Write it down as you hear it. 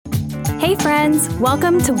Hey friends,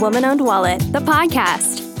 welcome to Woman-Owned Wallet, the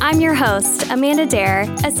podcast. I'm your host, Amanda Dare,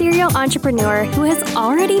 a serial entrepreneur who has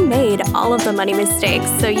already made all of the money mistakes,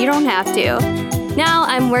 so you don't have to. Now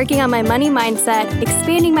I'm working on my money mindset,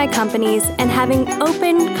 expanding my companies, and having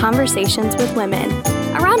open conversations with women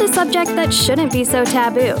around a subject that shouldn't be so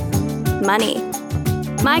taboo: money.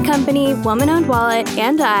 My company, Woman-Owned Wallet,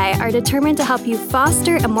 and I are determined to help you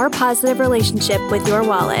foster a more positive relationship with your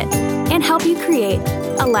wallet and help you create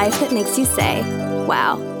a life that makes you say,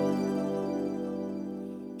 wow.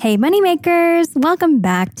 Hey, moneymakers. Welcome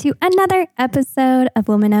back to another episode of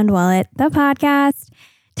Woman-Owned Wallet, the podcast.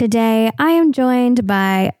 Today, I am joined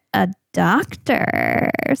by a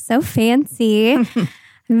doctor. So fancy.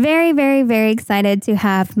 Very, very, very excited to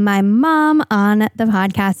have my mom on the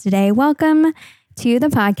podcast today. Welcome to the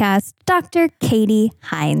podcast, Dr. Kati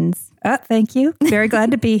Hinds. Thank you. Very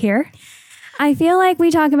glad to be here. I feel like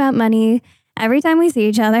we talk about money every time we see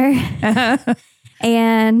each other.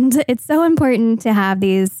 And it's so important to have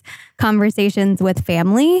these conversations with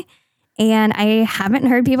family. And I haven't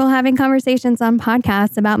heard people having conversations on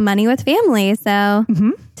podcasts about money with family. So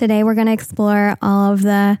today we're going to explore all of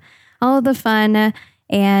the fun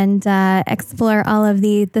and explore all of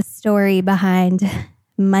the story behind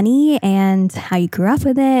money and how you grew up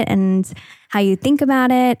with it and how you think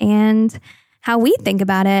about it and how we think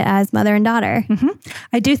about it as mother and daughter.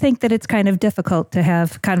 I do think that it's kind of difficult to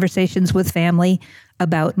have conversations with family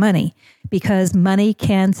about money because money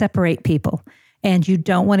can separate people, and you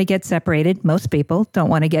don't want to get separated. Most people don't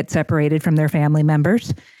want to get separated from their family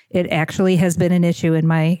members. It actually has been an issue in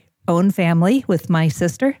my own family with my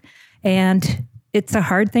sister, and it's a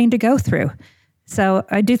hard thing to go through. So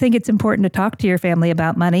I do think it's important to talk to your family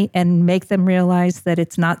about money and make them realize that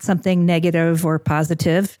it's not something negative or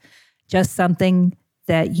positive, just something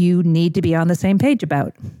that you need to be on the same page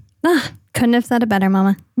about. Couldn't have said it better,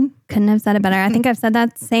 Mama. Couldn't have said it better. I think I've said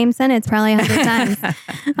that same sentence probably 100 times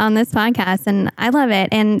on this podcast, and I love it.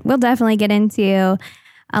 And we'll definitely get into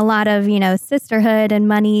a lot of, sisterhood and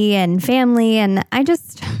money and family. And I don't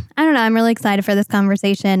know, I'm really excited for this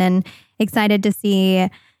conversation and excited to see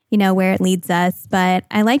where it leads us. But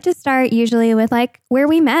I like to start usually with where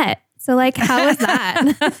we met. So how was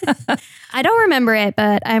that? I don't remember it,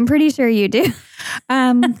 but I'm pretty sure you do.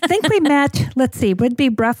 I think we met, would be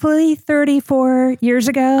roughly 34 years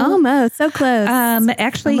ago. Almost, so close.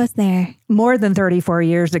 Actually, almost there. More than 34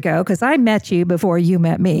 years ago, because I met you before you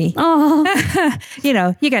met me. Oh.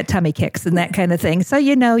 You got tummy kicks and that kind of thing. So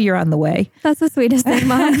you're on the way. That's the sweetest thing,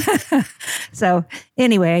 Mom. So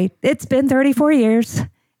anyway, it's been 34 years.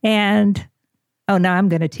 And now I'm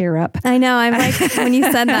going to tear up. I know. I'm when you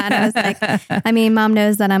said that, I was Mom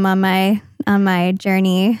knows that I'm on my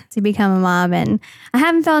journey to become a mom, and I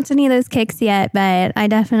haven't felt any of those kicks yet, but I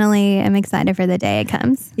definitely am excited for the day it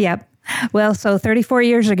comes. Yep. Well, so 34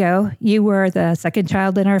 years ago, you were the second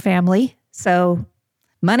child in our family. So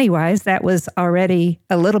money-wise, that was already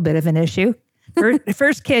a little bit of an issue.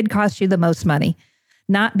 First kid cost you the most money,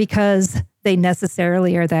 not because they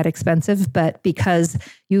necessarily are that expensive, but because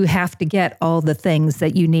you have to get all the things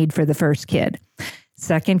that you need for the first kid.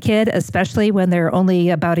 Second kid, especially when they're only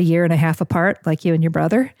about a year and a half apart, like you and your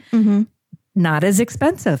brother, not as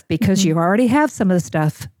expensive because you already have some of the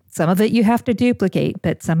stuff. Some of it you have to duplicate,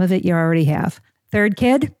 but some of it you already have. Third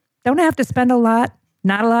kid, don't have to spend a lot,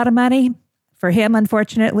 not a lot of money. For him,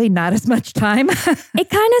 unfortunately, not as much time. It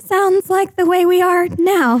kind of sounds like the way we are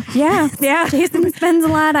now. Yeah. Jason spends a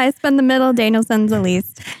lot. I spend the middle. Daniel spends the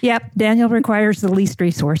least. Yep. Daniel requires the least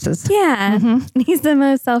resources. Yeah. He's the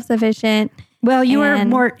most self-sufficient. Well,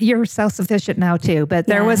 you're self-sufficient now too, but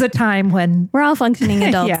there was a time when we're all functioning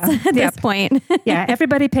adults at this point. Yeah.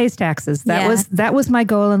 Everybody pays taxes. That was my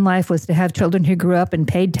goal in life, was to have children who grew up and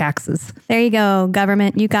paid taxes. There you go.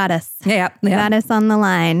 Government, you got us. Yep. You got us on the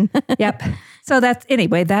line. Yep. So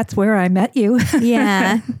that's where I met you.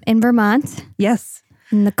 Yeah. In Vermont. Yes.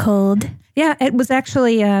 In the cold. Yeah. It was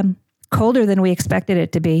actually colder than we expected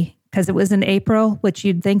it to be, because it was in April, which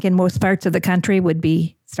you'd think in most parts of the country would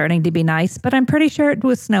be starting to be nice, but I'm pretty sure it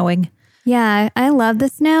was snowing. Yeah. I love the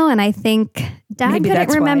snow. And I think Dad couldn't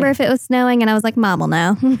remember if it was snowing. And I was like, Mom will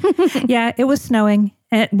know. Yeah, it was snowing.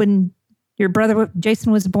 And when your brother,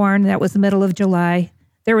 Jason, was born, that was the middle of July.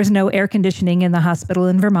 There was no air conditioning in the hospital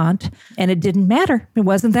in Vermont, and it didn't matter. It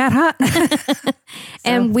wasn't that hot.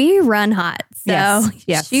 And we run hot. So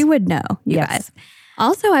yes. She would know, you guys.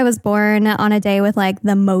 Also, I was born on a day with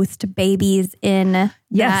the most babies in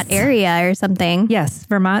that area or something. Yes.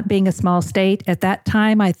 Vermont being a small state at that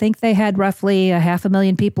time, I think they had roughly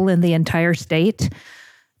 500,000 people in the entire state,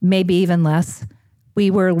 maybe even less. We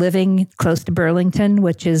were living close to Burlington,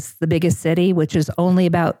 which is the biggest city, which is only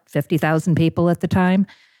about 50,000 people at the time.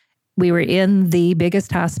 We were in the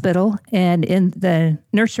biggest hospital, and in the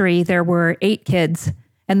nursery, there were 8 kids,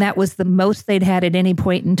 and that was the most they'd had at any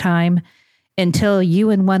point in time until you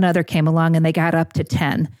and one other came along, and they got up to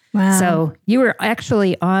 10. Wow. So you were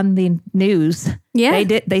actually on the news. Yeah.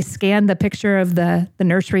 They scanned the picture of the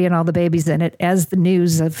nursery and all the babies in it as the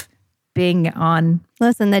news of being on.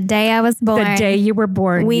 Listen, the day I was born. The day you were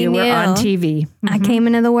born, we you knew. were on TV. I came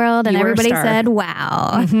into the world and You were a everybody star. said,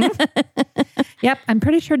 wow. Yep. I'm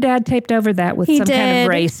pretty sure Dad taped over that with He some kind did. of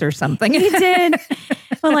race or something. He did.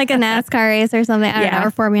 Well, like a NASCAR race or something. I don't know,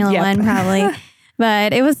 or Formula Yep. One probably.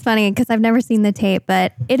 But it was funny because I've never seen the tape,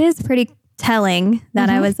 but it is pretty telling that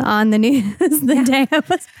I was on the news the day I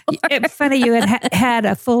was born. It's funny you had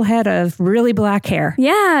a full head of really black hair,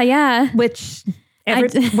 Yeah. which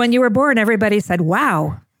when you were born, everybody said,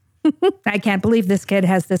 wow, I can't believe this kid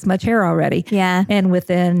has this much hair already. Yeah. And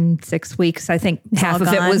within 6 weeks, I think half all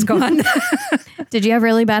of it was gone. Did you have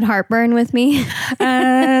really bad heartburn with me?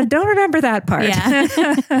 Don't remember that part.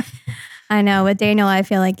 Yeah. I know. With Daniel, I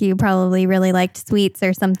feel like you probably really liked sweets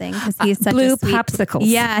or something because he's such blue a sweet popsicles.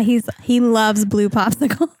 Yeah, he loves blue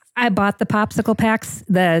popsicles. I bought the popsicle packs,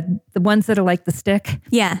 the ones that are like the stick.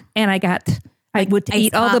 Yeah. And I would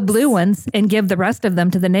eat all the pops. blue ones and give the rest of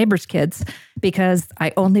them to the neighbors' kids because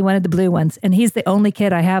I only wanted the blue ones. And he's the only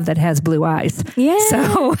kid I have that has blue eyes. Yeah.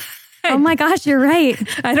 So Oh my gosh, you're right.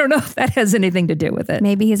 I don't know if that has anything to do with it.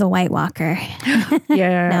 Maybe he's a White Walker.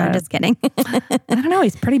 Yeah. No, I'm just kidding. I don't know.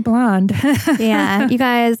 He's pretty blonde. Yeah. You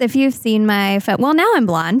guys, if you've seen my well, now I'm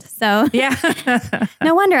blonde. So Yeah.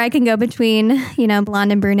 no wonder I can go between,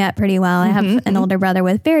 blonde and brunette pretty well. I have an older brother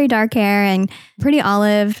with very dark hair and pretty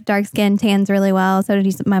olive, dark skin, tans really well. So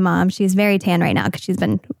did my mom. She's very tan right now because she's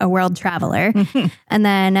been a world traveler. And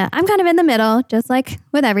then I'm kind of in the middle, just like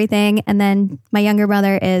with everything. And then my younger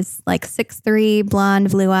brother is like 6'3",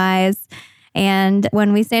 blonde, blue eyes. And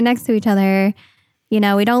when we stand next to each other, we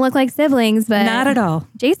don't look like siblings, but Not at all.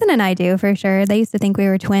 Jason and I do for sure. They used to think we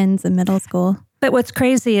were twins in middle school. But what's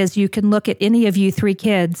crazy is you can look at any of you 3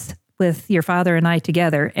 kids with your father and I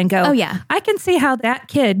together and go, Oh, yeah. I can see how that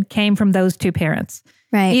kid came from those 2 parents.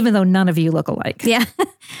 Right. Even though none of you look alike. Yeah.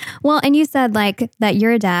 Well, and you said like that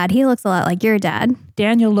your dad, he looks a lot like your dad.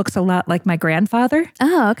 Daniel looks a lot like my grandfather.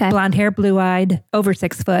 Oh, okay. Blonde hair, blue-eyed, over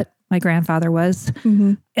 6 foot. My grandfather was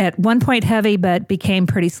at one point heavy, but became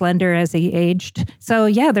pretty slender as he aged. So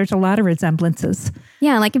yeah, there's a lot of resemblances.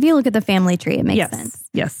 Yeah. Like if you look at the family tree, it makes sense.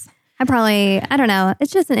 Yes. I don't know.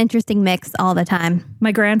 It's just an interesting mix all the time.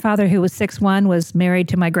 My grandfather, who was 6'1", was married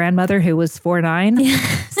to my grandmother, who was 4'9".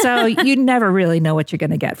 So you never really know what you're going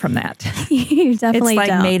to get from that. You definitely It's like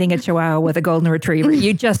don't. mating a chihuahua with a golden retriever.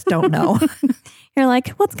 You just don't know. You're like,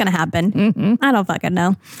 what's going to happen? I don't fucking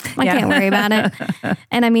know. I can't worry about it.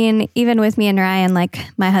 And I mean, even with me and Ryan, like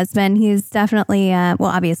my husband, he's definitely,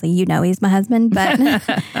 obviously, he's my husband, but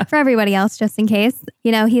for everybody else, just in case,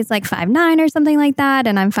 he's like 5'9" or something like that.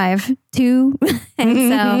 And I'm 5'2". And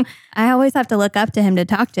so I always have to look up to him to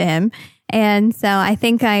talk to him. And so I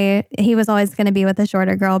think he was always going to be with a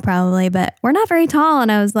shorter girl probably, but we're not very tall.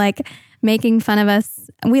 And I was like making fun of us.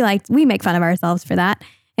 We make fun of ourselves for that.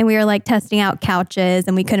 And we were like testing out couches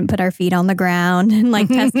and we couldn't put our feet on the ground and like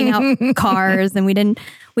testing out cars and we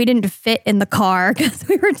didn't fit in the car because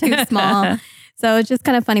we were too small. So it's just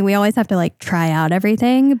kind of funny. We always have to like try out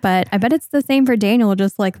everything, but I bet it's the same for Daniel,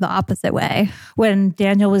 just like the opposite way. When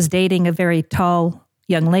Daniel was dating a very tall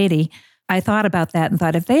young lady, I thought about that and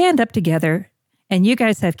thought, if they end up together and you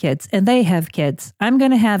guys have kids and they have kids, I'm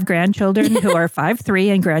going to have grandchildren who are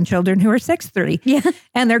 5'3" and grandchildren who are 6'3". Yeah.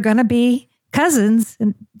 And they're going to be cousins.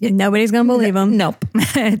 And nobody's going to believe them. Nope.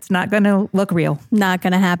 It's not going to look real. Not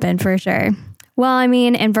going to happen for sure. Well, I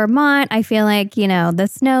mean, in Vermont, I feel like, the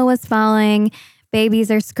snow was falling.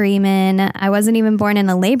 Babies are screaming. I wasn't even born in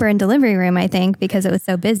a labor and delivery room, I think, because it was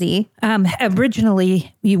so busy.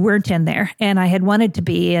 Originally, you weren't in there, and I had wanted to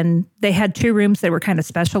be. And they had 2 rooms that were kind of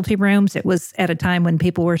specialty rooms. It was at a time when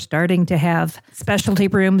people were starting to have specialty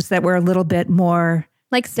rooms that were a little bit more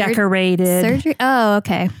like decorated. Surgery? Oh,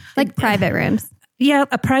 okay. Like private rooms. Yeah,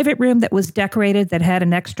 a private room that was decorated that had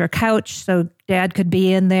an extra couch so Dad could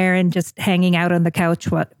be in there and just hanging out on the couch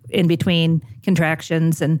in between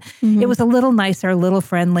contractions. And it was a little nicer, a little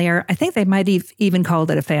friendlier. I think they might have even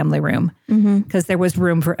called it a family room because there was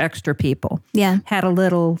room for extra people. Yeah. Had a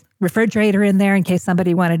little refrigerator in there in case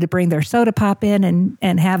somebody wanted to bring their soda pop in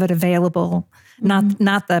and have it available.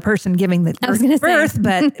 Not the person giving the birth,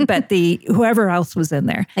 but the whoever else was in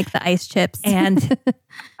there. Like the ice chips. And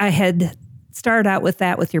I had started out with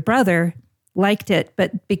that with your brother. liked it,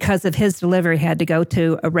 but because of his delivery, had to go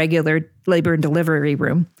to a regular labor and delivery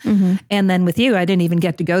room. And then with you, I didn't even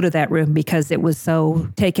get to go to that room because it was so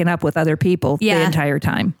taken up with other people the entire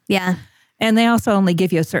time. Yeah. And they also only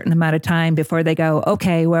give you a certain amount of time before they go,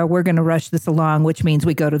 okay, well, we're going to rush this along, which means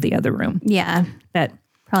we go to the other room. Yeah. That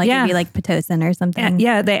probably give you like Pitocin or something.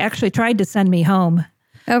 Yeah, they actually tried to send me home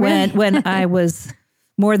when I was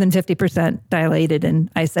more than 50% dilated. And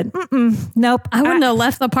I said, nope. I wouldn't have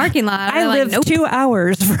left the parking lot. I live 2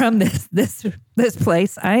 hours from this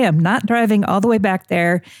place. I am not driving all the way back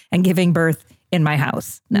there and giving birth in my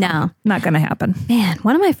house. No. Not going to happen. Man,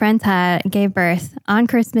 one of my friends gave birth on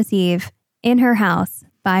Christmas Eve in her house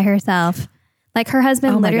by herself. Like her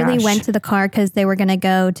husband literally went to the car because they were going to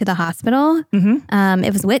go to the hospital.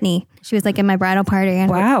 It was Whitney. She was like in my bridal party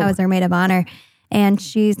and I was her maid of honor. And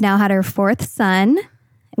she's now had her 4th son,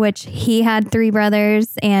 which he had 3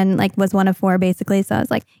 brothers and like was one of 4 basically. So I was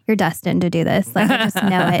like, you're destined to do this. Like I just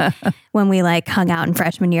know it when we like hung out in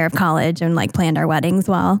freshman year of college and like planned our weddings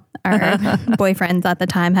while our boyfriends at the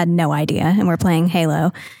time had no idea. And we're playing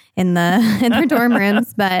Halo in their dorm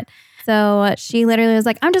rooms. But so she literally was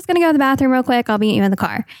like, I'm just going to go to the bathroom real quick. I'll meet you in the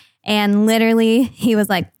car. And literally he was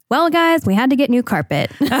like, well, guys, we had to get new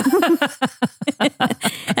carpet.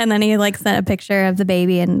 And then he like sent a picture of the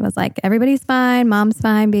baby and was like, everybody's fine. Mom's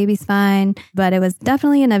fine. Baby's fine. But it was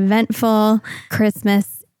definitely an eventful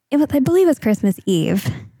Christmas. I believe it was Christmas Eve.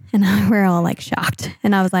 And we're all like shocked.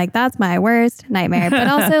 And I was like, that's my worst nightmare. But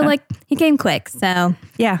also like he came quick. So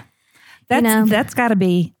yeah, that's got to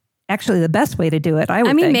be actually the best way to do it.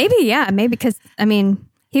 I mean, maybe because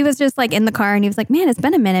he was just like in the car and he was like, man, it's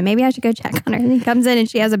been a minute. Maybe I should go check on her. And he comes in and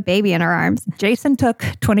she has a baby in her arms. Jason took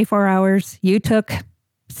 24 hours. You took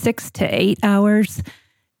 6 to 8 hours.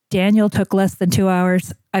 Daniel took less than 2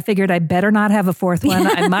 hours. I figured I better not have a 4th one.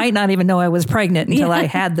 I might not even know I was pregnant until I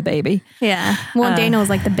had the baby. Yeah. Well, Daniel was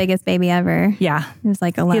like the biggest baby ever. Yeah. He was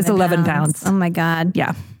like 11 He's 11 pounds. Oh my God.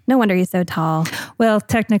 Yeah. No wonder he's so tall. Well,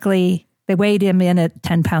 technically, they weighed him in at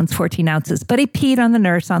 10 pounds, 14 ounces, but he peed on the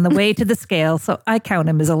nurse on the way to the scale. So I count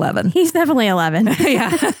him as 11. He's definitely 11.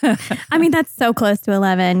 Yeah. I mean, that's so close to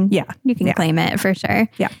 11. Yeah. You can claim it for sure.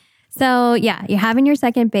 Yeah. So yeah, you're having your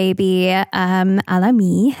second baby, a la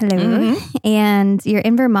me, hello. And you're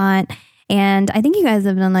in Vermont. And I think you guys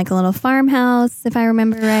have done like a little farmhouse, if I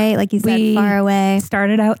remember right. Like you said, far away.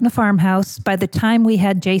 Started out in the farmhouse. By the time we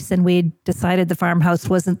had Jason, we'd decided the farmhouse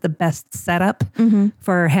wasn't the best setup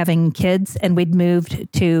for having kids. And we'd moved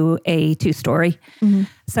to a 2-story.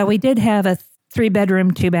 So we did have a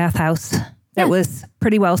 3-bedroom, 2-bath house that was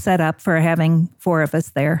pretty well set up for having 4 of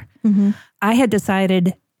us there. I had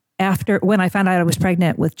decided when I found out I was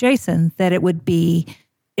pregnant with Jason, that it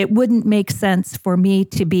wouldn't make sense for me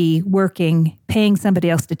to be working, paying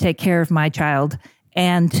somebody else to take care of my child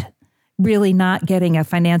and really not getting a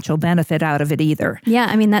financial benefit out of it either. Yeah.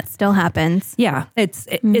 I mean, that still happens. Yeah. It's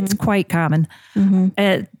quite common.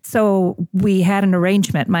 So we had an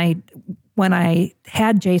arrangement. When I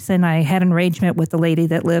had Jason, I had an arrangement with the lady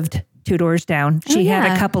that lived 2 doors down. She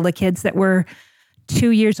had a couple of kids that were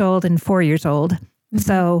 2 years old and 4 years old.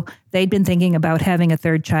 So they'd been thinking about having a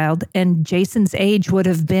 3rd child, and Jason's age would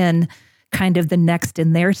have been kind of the next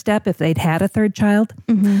in their step if they'd had a 3rd child.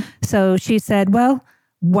 So she said, well,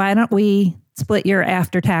 why don't we split your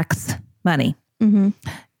after-tax money?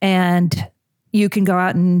 And you can go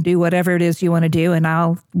out and do whatever it is you want to do, and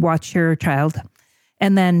I'll watch your child.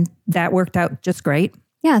 And then that worked out just great.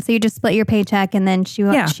 Yeah, so you just split your paycheck, and then she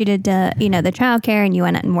did the childcare, and you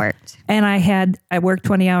went out and worked. And I worked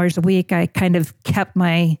 20 hours a week. I kind of kept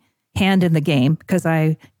my hand in the game because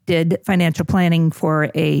I did financial planning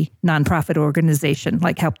for a nonprofit organization,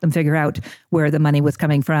 like help them figure out where the money was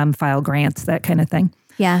coming from, file grants, that kind of thing.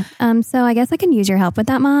 Yeah. So I guess I can use your help with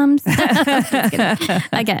that, moms.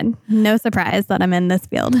 Again, no surprise that I'm in this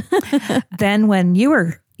field. Then when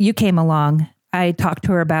you came along, I talked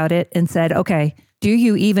to her about it and said, okay, do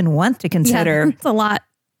you even want to consider? It's a lot.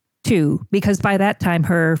 2, because by that time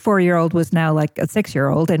her 4-year-old was now like a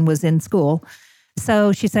 6-year-old and was in school.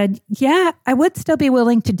 So she said, yeah, I would still be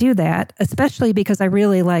willing to do that, especially because I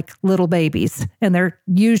really like little babies and they're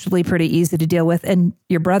usually pretty easy to deal with. And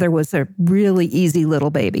your brother was a really easy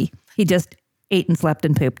little baby. He just ate and slept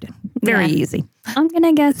and pooped. Very easy. I'm going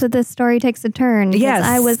to guess that this story takes a turn. Yes.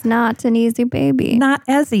 I was not an easy baby. Not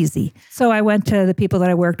as easy. So I went to the people that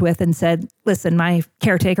I worked with and said, listen, my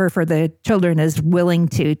caretaker for the children is willing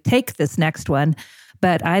to take this next one,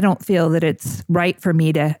 but I don't feel that it's right for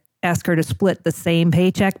me to ask her to split the same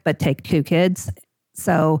paycheck, but take 2 kids.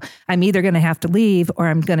 So I'm either going to have to leave or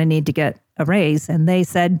I'm going to need to get a raise. And they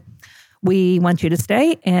said, we want you to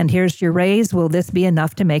stay, and here's your raise. Will this be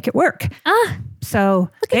enough to make it work? So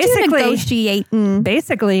look at you negotiating.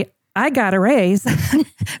 Basically, I got a raise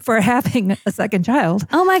for having a second child.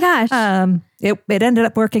 Oh my gosh. It ended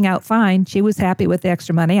up working out fine. She was happy with the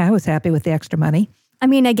extra money. I was happy with the extra money. I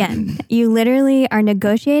mean, again, you literally are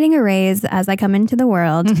negotiating a raise as I come into the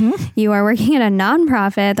world. Mm-hmm. You are working at a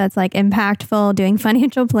nonprofit that's like impactful, doing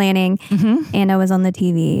financial planning. Mm-hmm. And I was on the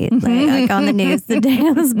TV, like on the news the day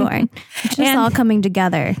I was born. It's just all coming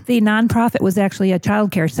together. The nonprofit was actually a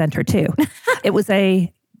childcare center too. It was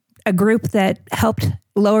a group that helped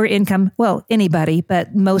lower income, well, anybody,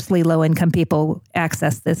 but mostly low income people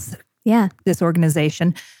access this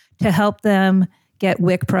organization to help them get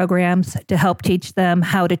WIC programs, to help teach them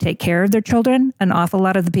how to take care of their children. An awful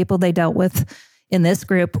lot of the people they dealt with in this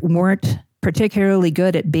group weren't particularly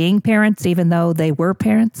good at being parents, even though they were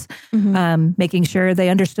parents. Mm-hmm. Making sure they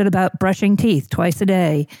understood about brushing teeth twice a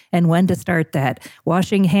day and when to start that,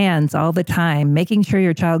 washing hands all the time, making sure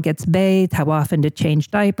your child gets bathed, how often to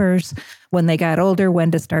change diapers, when they got older,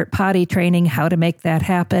 when to start potty training, how to make that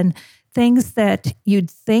happen. Things that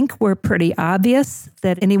you'd think were pretty obvious,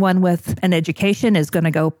 that anyone with an education is going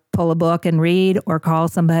to go pull a book and read or call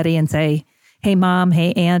somebody and say, hey, mom,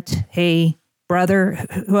 hey, aunt, hey, brother,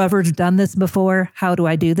 whoever's done this before, how do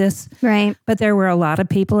I do this? Right. But there were a lot of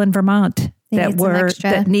people in Vermont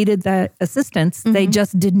that needed that assistance. Mm-hmm. They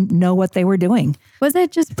just didn't know what they were doing. Was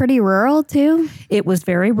it just pretty rural too? It was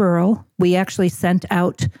very rural. We actually sent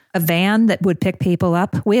out a van that would pick people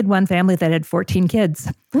up. We had one family that had 14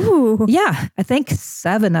 kids. Ooh. Yeah. I think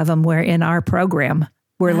 7 of them were in our program,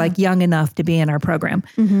 were like young enough to be in our program.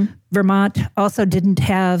 Mm-hmm. Vermont also didn't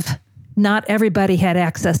have, not everybody had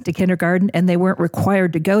access to kindergarten, and they weren't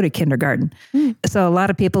required to go to kindergarten. Mm. So a lot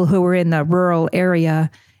of people who were in the rural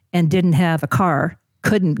area and didn't have a car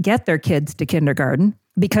couldn't get their kids to kindergarten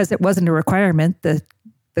because it wasn't a requirement. The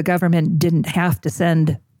government didn't have to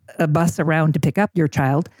send a bus around to pick up your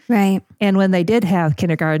child. Right. And when they did have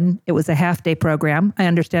kindergarten, it was a half-day program. I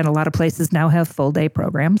understand a lot of places now have full-day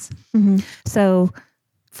programs. Mm-hmm. So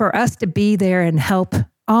for us to be there and help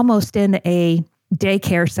almost in a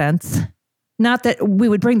daycare sense, not that we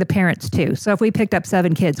would bring the parents too. So if we picked up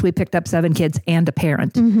 7 kids, we picked up 7 kids and a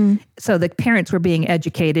parent. Mm-hmm. So the parents were being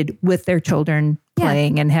educated with their children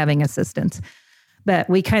playing and having assistance. But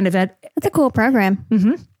we kind of... That's a cool program.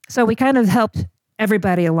 Mm-hmm. So we kind of helped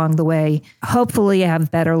everybody along the way, hopefully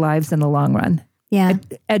have better lives in the long run. Yeah.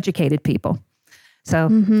 Educated people. So,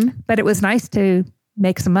 but it was nice to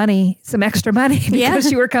make some money, some extra money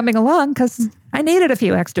because you were coming along, because I needed a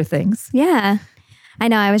few extra things. Yeah. I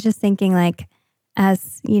know. I was just thinking, like,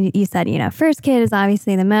 as you said, first kid is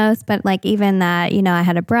obviously the most, but like even that, I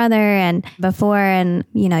had a brother and before, and,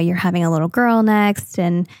 you're having a little girl next.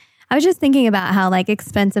 And I was just thinking about how like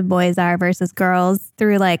expensive boys are versus girls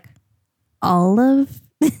through like all of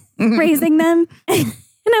raising them. And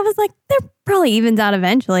I was like, they're probably evens out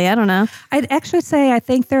eventually. I don't know. I'd actually say I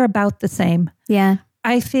think they're about the same. Yeah.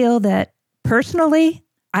 I feel that personally,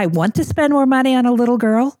 I want to spend more money on a little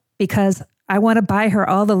girl because I want to buy her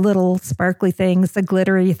all the little sparkly things, the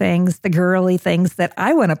glittery things, the girly things that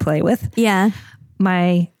I want to play with. Yeah.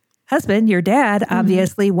 My husband, your dad,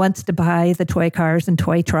 obviously wants to buy the toy cars and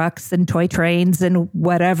toy trucks and toy trains and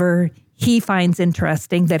whatever he finds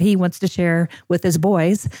interesting that he wants to share with his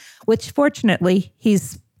boys, which fortunately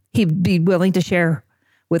he'd be willing to share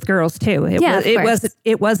with girls too.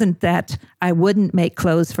 It wasn't that I wouldn't make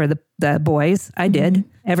clothes for the boys. I did.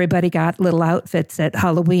 Everybody got little outfits at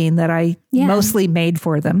Halloween that I mostly made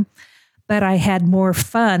for them. But I had more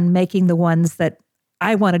fun making the ones that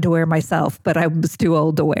I wanted to wear myself, but I was too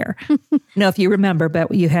old to wear. No, if you remember,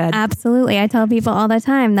 but you had... Absolutely. I tell people all the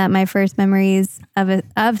time that my first memories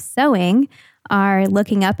of sewing are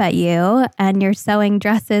looking up at you and you're sewing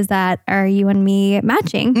dresses that are you and me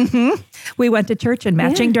matching. Mm-hmm. We went to church in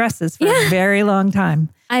matching dresses for a very long time.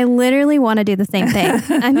 I literally want to do the same thing.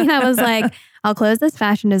 I mean, I was like, I'll close this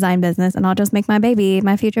fashion design business and I'll just make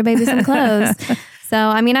my future baby some clothes. So,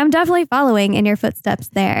 I mean, I'm definitely following in your footsteps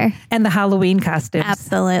there. And the Halloween costumes.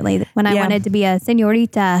 Absolutely. When I wanted to be a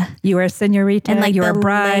señorita. You were a señorita, and like you were a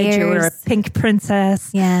bride, layers. You were a pink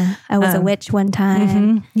princess. Yeah. I was a witch one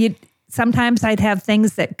time. Mm-hmm. Sometimes I'd have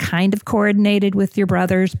things that kind of coordinated with your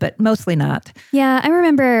brothers, but mostly not. Yeah, I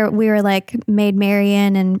remember we were like Maid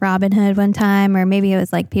Marian and Robin Hood one time, or maybe it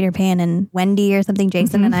was like Peter Pan and Wendy or something.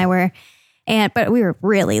 Jason and I were, but we were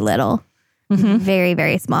really little, very,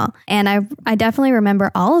 very small. And I definitely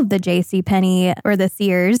remember all of the JCPenney or the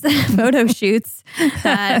Sears photo shoots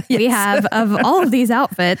that we have of all of these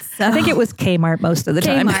outfits. So. I think it was Kmart most of the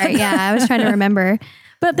time. Kmart, yeah, I was trying to remember.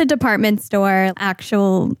 But the department store,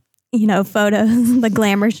 actual photos, the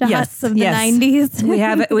glamour shots of the 90s.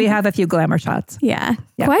 we have a few glamour shots. Yeah,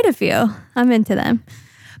 quite a few. I'm into them.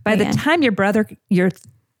 By the time your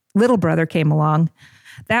little brother came along,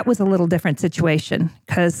 that was a little different situation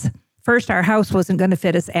because first our house wasn't going to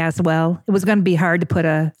fit us as well. It was going to be hard to put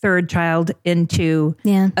a third child into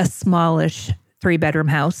a smallish 3-bedroom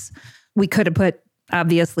house. We could have put,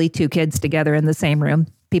 obviously, 2 kids together in the same room.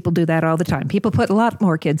 People do that all the time. People put a lot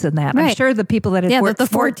more kids in that. Right. I'm sure the people that had worked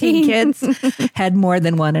 14 kids had more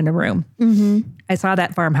than one in a room. Mm-hmm. I saw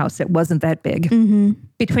that farmhouse. It wasn't that big. Mm-hmm.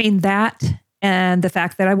 Between that and the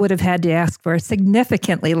fact that I would have had to ask for a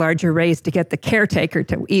significantly larger raise to get the caretaker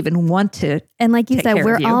to even want to And like you said,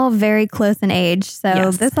 we're all very close in age.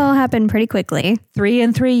 So this all happened pretty quickly. 3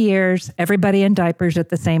 and 3 years, everybody in diapers at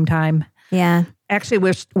the same time. Yeah.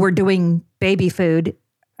 Actually, we're doing baby food.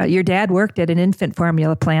 Your dad worked at an infant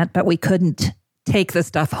formula plant, but we couldn't take the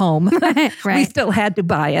stuff home. Right. We still had to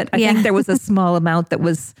buy it. I think there was a small amount that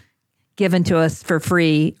was given to us for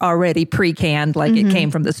free, already pre-canned, like it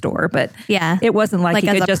came from the store. But it wasn't like he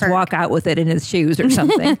could just walk out with it in his shoes or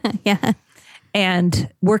something.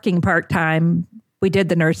 And working part-time, we did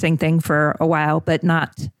the nursing thing for a while, but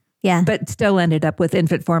but still ended up with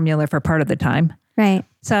infant formula for part of the time. Right.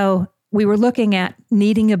 So we were looking at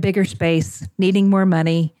needing a bigger space, needing more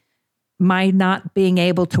money, my not being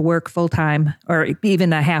able to work full-time or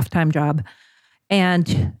even a half-time job.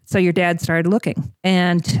 And so your dad started looking.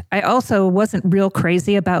 And I also wasn't real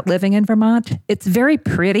crazy about living in Vermont. It's very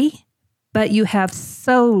pretty, but you have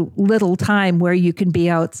so little time where you can be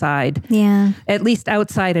outside. Yeah. At least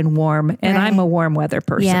outside and warm. And I'm a warm weather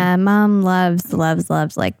person. Yeah, Mom loves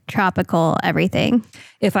like tropical everything.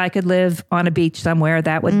 If I could live on a beach somewhere,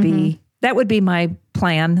 that would be my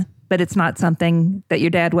plan. But it's not something that your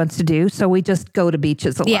dad wants to do. So we just go to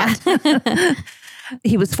beaches a lot.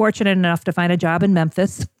 He was fortunate enough to find a job in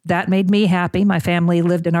Memphis. That made me happy. My family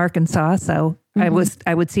lived in Arkansas, so I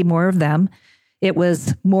would see more of them. It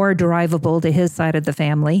was more drivable to his side of the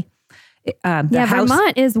family.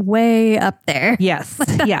 Vermont is way up there. Yes.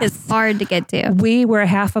 It's hard to get to. We were a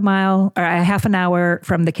half an hour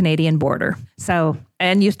from the Canadian border. So,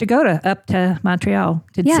 and used to go up to Montreal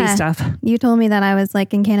to see stuff. You told me that I was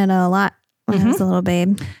like in Canada a lot when I was a little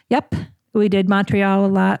babe. Yep. We did Montreal a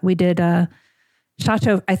lot. We did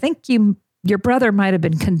Chateau. I think your brother might have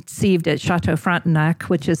been conceived at Chateau Frontenac,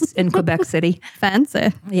 which is in Quebec City.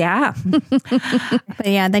 Fancy. Yeah. But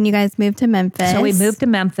then you guys moved to Memphis. So we moved to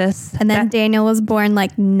Memphis. And then Daniel was born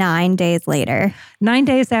like 9 days later. 9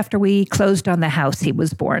 days after we closed on the house, he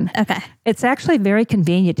was born. Okay. It's actually very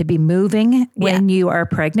convenient to be moving when you are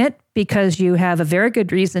pregnant because you have a very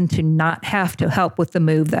good reason to not have to help with the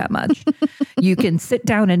move that much. You can sit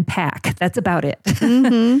down and pack. That's about it.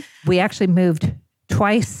 Mm-hmm. We actually moved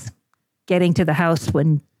twice. Getting to the house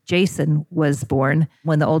when Jason was born,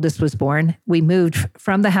 when the oldest was born. We moved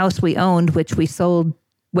from the house we owned, which we sold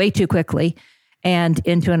way too quickly, and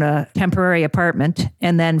into a temporary apartment,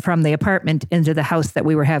 and then from the apartment into the house that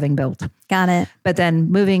we were having built. Got it. But then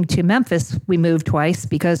moving to Memphis, we moved twice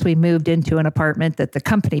because we moved into an apartment that the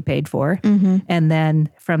company paid for, and then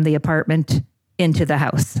from the apartment into the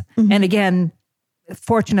house. Mm-hmm. And again,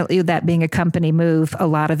 fortunately, that being a company move, a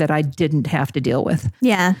lot of it I didn't have to deal with.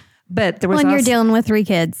 Yeah. But there was you're dealing with 3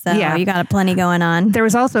 kids, so you got plenty going on. There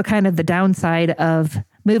was also kind of the downside of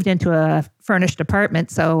moved into a furnished apartment,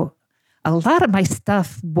 so a lot of my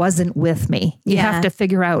stuff wasn't with me. You have to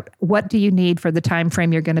figure out what do you need for the time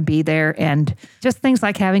frame you're going to be there, and just things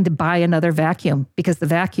like having to buy another vacuum because the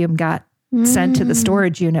vacuum got sent to the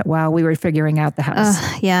storage unit while we were figuring out the house.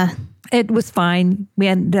 It was fine. We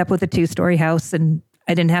ended up with a 2-story house, and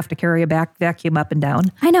I didn't have to carry a vacuum up and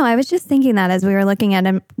down. I know. I was just thinking that as we were looking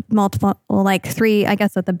at multiple, like 3, I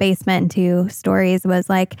guess with the basement and 2 stories was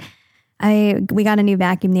like, we got a new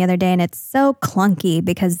vacuum the other day and it's so clunky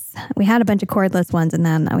because we had a bunch of cordless ones and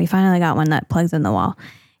then we finally got one that plugs in the wall.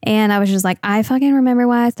 And I was just like, I fucking remember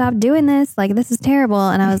why I stopped doing this. Like, this is terrible.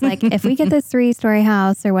 And I was like, if we get this 3-story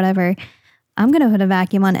house or whatever, I'm going to put a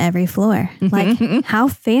vacuum on every floor. Like, how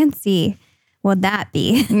fancy would that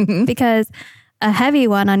be? Because a heavy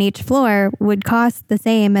one on each floor would cost the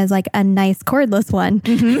same as like a nice cordless one.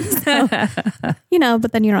 So,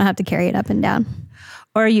 but then you don't have to carry it up and down.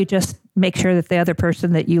 Or you just make sure that the other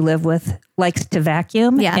person that you live with likes to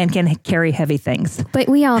vacuum and can carry heavy things. But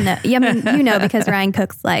we all know. I mean, because Ryan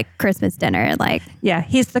cooks like Christmas dinner. Like, yeah,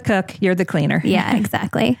 he's the cook. You're the cleaner. Yeah,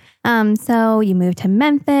 exactly. So you moved to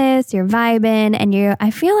Memphis, you're vibing, and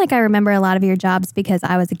I feel like I remember a lot of your jobs because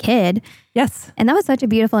I was a kid. Yes. And that was such a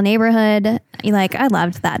beautiful neighborhood. I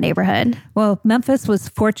loved that neighborhood. Well, Memphis was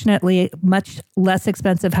fortunately a much less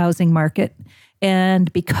expensive housing market.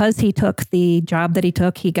 And because he took the job that he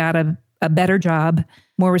took, he got a better job,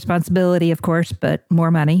 more responsibility, of course, but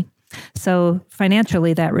more money. So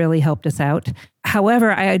financially, that really helped us out.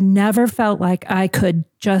 However, I never felt like I could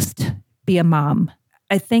just be a mom.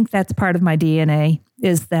 I think that's part of my DNA,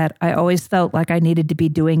 is that I always felt like I needed to be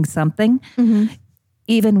doing something. Mm-hmm.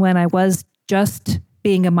 Even when I was just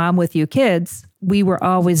being a mom with you kids, we were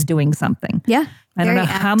always doing something. Yeah. I don't know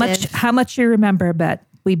how much you remember, but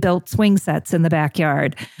we built swing sets in the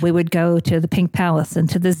backyard. We would go to the Pink Palace and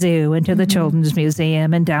to the zoo and to the Children's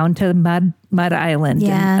Museum and down to Mud Island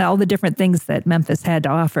and all the different things that Memphis had to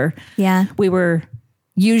offer. Yeah. We were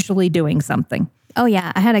usually doing something. Oh,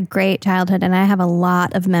 yeah. I had a great childhood and I have a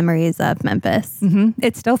lot of memories of Memphis. Mm-hmm.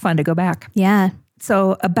 It's still fun to go back. Yeah.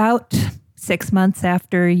 So about 6 months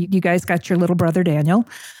after you guys got your little brother, Daniel,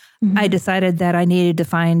 I decided that I needed to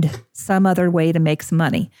find some other way to make some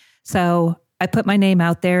money. So I put my name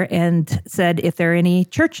out there and said, if there are any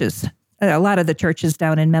churches, a lot of the churches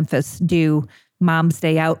down in Memphis do Mom's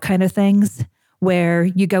Day Out kind of things, where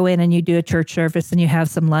you go in and you do a church service and you have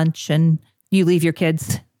some lunch and you leave your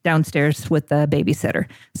kids downstairs with the babysitter.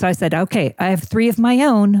 So I said, okay, I have 3 of my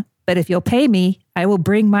own, but if you'll pay me, I will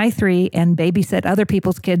bring my 3 and babysit other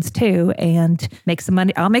people's kids too and make some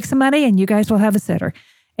money. I'll make some money and you guys will have a sitter.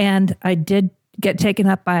 And I did get taken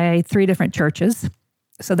up by 3 different churches.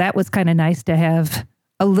 So that was kind of nice to have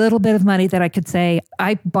a little bit of money that I could say,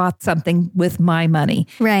 I bought something with my money.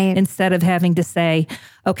 Right. Instead of having to say,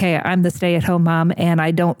 okay, I'm the stay-at-home mom and I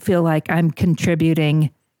don't feel like I'm contributing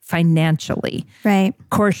financially. Right. Of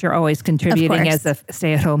course, you're always contributing as a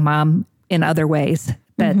stay-at-home mom in other ways.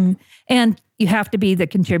 But and you have to be the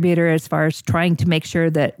contributor as far as trying to make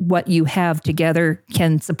sure that what you have together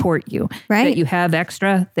can support you. Right. That you have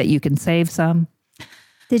extra, that you can save some.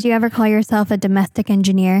 Did you ever call yourself a domestic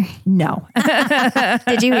engineer? No.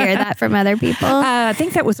 Did you hear that from other people? I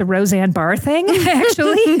think that was a Roseanne Barr thing,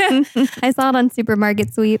 actually. I saw it on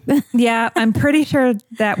Supermarket Sweep. Yeah, I'm pretty sure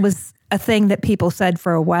that was a thing that people said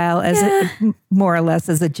for a while, as more or less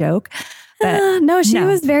as a joke. No, she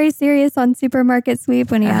was very serious on Supermarket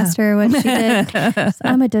Sweep when he asked her what she did. So,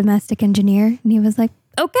 I'm a domestic engineer. And he was like,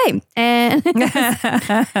 okay. And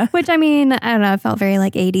which, I mean, I don't know, it felt very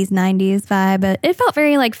like 80s, 90s vibe, but it felt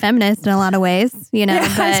very like feminist in a lot of ways, you know.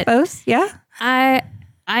 Yeah, but I suppose. Yeah. I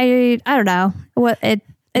don't know.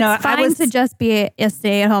 It's fine to just be a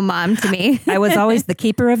stay-at-home mom to me. I was always the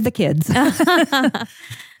keeper of the kids.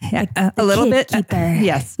 Yeah, a little bit. Keeper.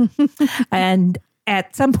 Yes. And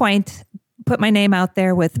at some point, put my name out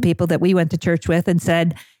there with people that we went to church with and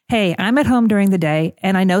said, hey, I'm at home during the day,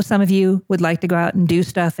 and I know some of you would like to go out and do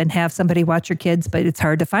stuff and have somebody watch your kids, but it's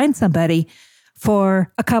hard to find somebody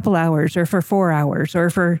for a couple hours or for 4 hours or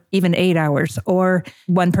for even 8 hours. Or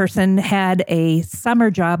one person had a summer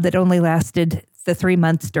job that only lasted the 3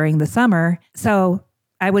 months during the summer. So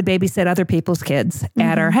I would babysit other people's kids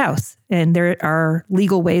at our house. And there are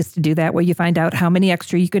legal ways to do that, where you find out how many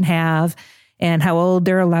extra you can have and how old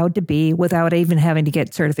they're allowed to be without even having to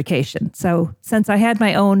get certification. So since I had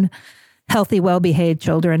my own healthy, well-behaved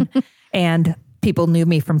children and people knew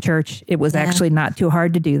me from church, it was actually not too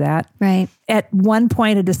hard to do that. Right. At one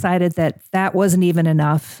point, I decided that wasn't even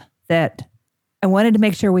enough, that I wanted to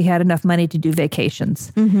make sure we had enough money to do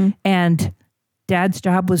vacations. And Dad's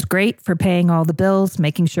job was great for paying all the bills,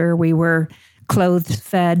 making sure we were clothed,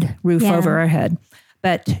 fed, roof over our head.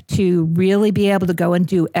 But to really be able to go and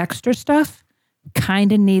do extra stuff,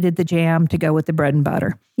 kind of needed the jam to go with the bread and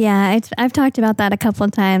butter. Yeah, I've talked about that a couple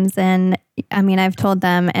of times. And I mean, I've told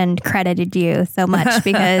them and credited you so much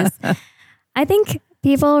because I think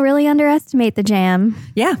people really underestimate the jam.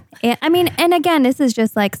 Yeah. I mean, and again, this is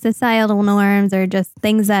just like societal norms or just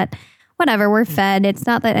things that, whatever, we're fed. It's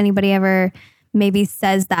not that anybody ever maybe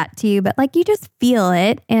says that to you, but like you just feel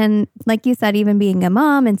it. And like you said, even being a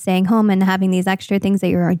mom and staying home and having these extra things that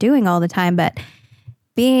you're doing all the time, but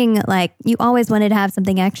being like, you always wanted to have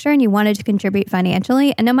something extra and you wanted to contribute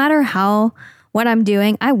financially. And no matter what I'm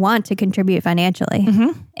doing, I want to contribute financially.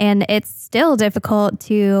 And it's still difficult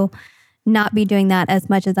to not be doing that as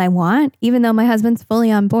much as I want, even though my husband's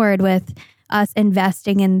fully on board with us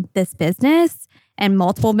investing in this business and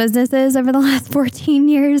multiple businesses over the last 14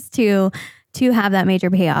 years to have that major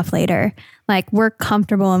payoff later. Like, we're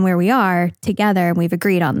comfortable in where we are together and we've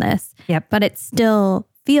agreed on this. Yep. But it still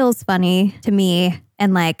feels funny to me.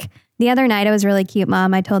 And like the other night, it was really cute,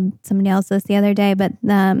 Mom. I told somebody else this the other day, but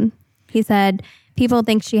he said, people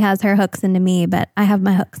think she has her hooks into me, but I have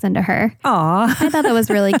my hooks into her. Aw. I thought that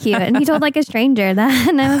was really cute. And he told like a stranger that.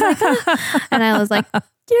 And I was like, oh. And I was like,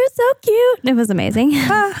 you're so cute. It was amazing.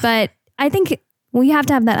 But I think we have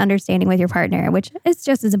to have that understanding with your partner, which is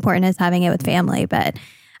just as important as having it with family. But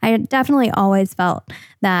I definitely always felt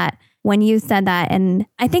that when you said that, and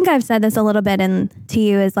I think I've said this a little bit to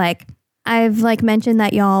you, is like, I've like mentioned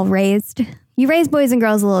that you raised boys and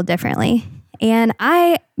girls a little differently. And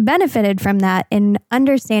I benefited from that in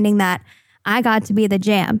understanding that I got to be the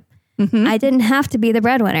jam. Mm-hmm. I didn't have to be the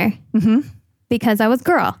breadwinner because I was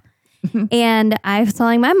girl. Mm-hmm. And I was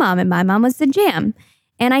telling my mom, and my mom was the jam.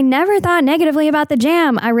 And I never thought negatively about the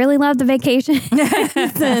jam. I really loved the vacations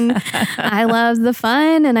and I loved the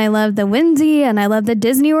fun and I loved the whimsy and I loved the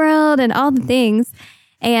Disney World and all the things.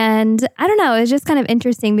 And I don't know, it was just kind of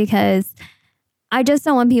interesting because I just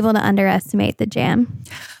don't want people to underestimate the jam.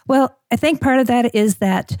 Well, I think part of that is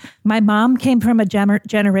that my mom came from a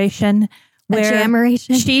generation where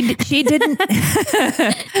she didn't,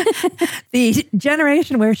 the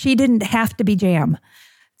generation where she didn't have to be jam.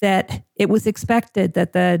 That it was expected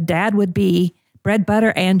that the dad would be bread,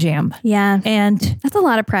 butter, and jam. Yeah. And that's a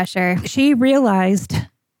lot of pressure. She realized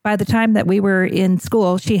by the time that we were in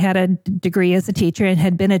school, she had a degree as a teacher and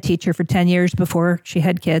had been a teacher for 10 years before she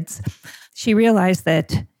had kids. She realized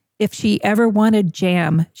that if she ever wanted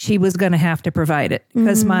jam, she was going to have to provide it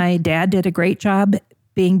because my dad did a great job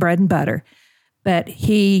being bread and butter, but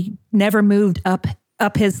he never moved up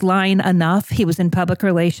his line enough. He was in public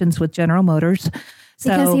relations with General Motors.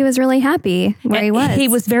 Because he was really happy where he was. He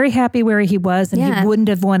was very happy where he was, and he wouldn't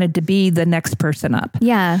have wanted to be the next person up.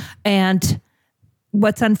 Yeah. And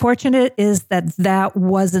what's unfortunate is that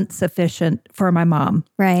wasn't sufficient for my mom.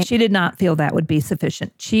 Right. She did not feel that would be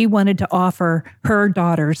sufficient. She wanted to offer her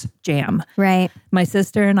daughters jam. Right. My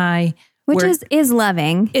sister and I... Which is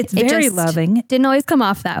loving. It's very loving. Didn't always come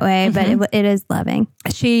off that way, but it is loving.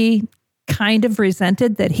 She kind of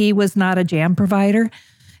resented that he was not a jam provider,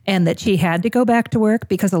 and that she had to go back to work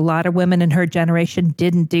because a lot of women in her generation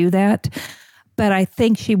didn't do that. But I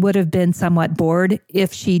think she would have been somewhat bored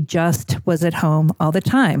if she just was at home all the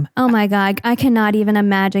time. Oh my God. I cannot even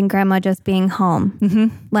imagine grandma just being home. Mm-hmm.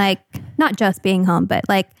 Like, not just being home, but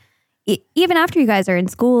like, even after you guys are in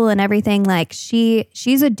school and everything, like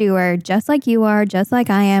she's a doer, just like you are, just like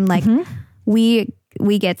I am. Like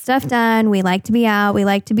we get stuff done. We like to be out. We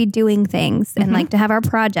like to be doing things and like to have our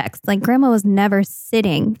projects. Like grandma was never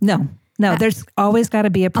sitting. No, there's always got to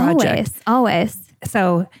be a project. Always.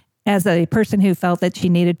 So as a person who felt that she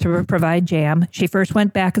needed to provide jam, she first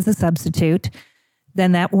went back as a substitute.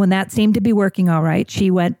 Then when that seemed to be working all right, she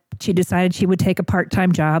decided she would take a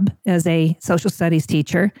part-time job as a social studies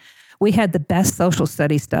teacher. We had the best social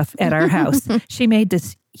studies stuff at our house. She made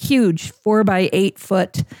this huge 4x8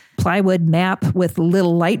 foot plywood map with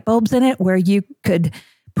little light bulbs in it where you could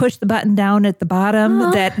push the button down at the bottom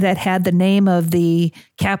that had the name of the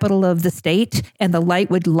capital of the state, and the light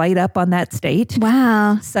would light up on that state.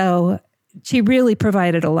 Wow. So she really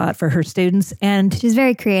provided a lot for her students, and she's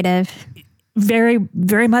very creative. Very,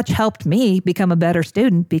 very much helped me become a better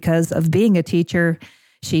student because of being a teacher.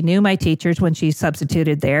 She knew my teachers when she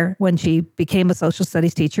substituted there. When she became a social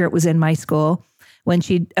studies teacher, it was in my school. When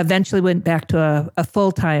she eventually went back to a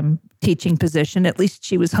full-time teaching position, at least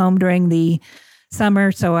she was home during the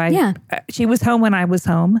summer. So she was home when I was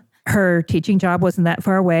home. Her teaching job wasn't that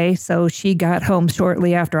far away, so she got home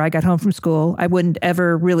shortly after I got home from school. I wouldn't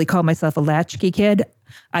ever really call myself a latchkey kid.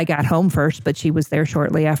 I got home first, but she was there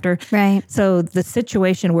shortly after. Right. So the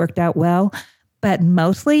situation worked out well. But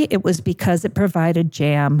mostly it was because it provided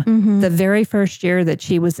jam. Mm-hmm. The very first year that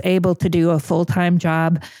she was able to do a full-time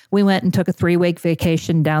job, we went and took a 3-week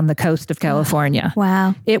vacation down the coast of California.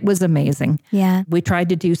 Wow. It was amazing. Yeah. We tried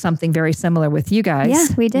to do something very similar with you guys.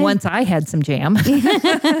 Yeah, we did. Once I had some jam.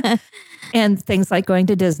 And things like going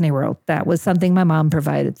to Disney World. That was something my mom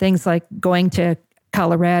provided. Things like going to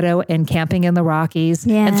Colorado and camping in the Rockies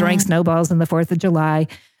and throwing snowballs on the 4th of July.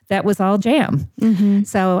 That was all jam. Mm-hmm.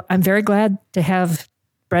 So I'm very glad to have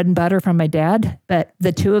bread and butter from my dad, but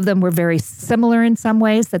the two of them were very similar in some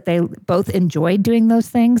ways, that they both enjoyed doing those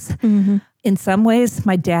things. Mm-hmm. In some ways,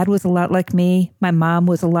 my dad was a lot like me. My mom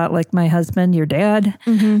was a lot like my husband, your dad.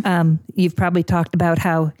 Mm-hmm. You've probably talked about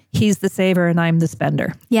how he's the saver and I'm the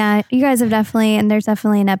spender. Yeah, you guys have definitely, and there's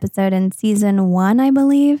definitely an episode in season 1, I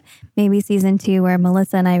believe, maybe season 2, where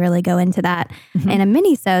Melissa and I really go into that in a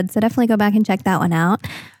mini-sode. So definitely go back and check that one out.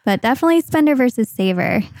 But definitely spender versus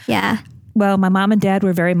saver. Yeah. Well, my mom and dad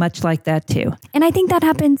were very much like that too. And I think that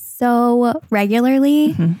happens so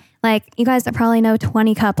regularly. Mm-hmm. Like you guys probably know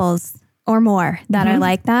 20 couples or more that are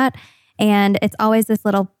like that. And it's always this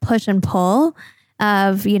little push and pull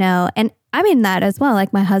of, and I mean that as well.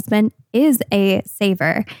 Like my husband is a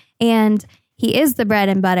saver and he is the bread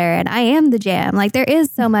and butter and I am the jam. Like there is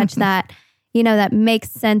so much that, that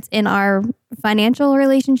makes sense in our financial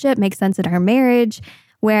relationship, makes sense in our marriage,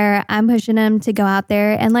 where I'm pushing him to go out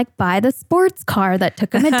there and like buy the sports car that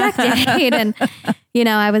took him a decade. And,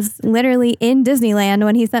 I was literally in Disneyland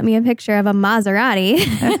when he sent me a picture of a Maserati.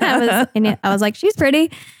 I was like, she's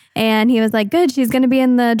pretty. And he was like, good, she's going to be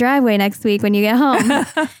in the driveway next week when you get home.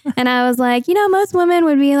 And I was like, most women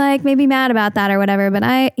would be like maybe mad about that or whatever,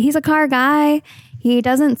 but he's a car guy. He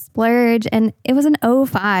doesn't splurge. And it was an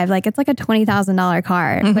 05. Like it's like a $20,000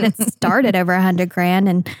 car, but it started over $100,000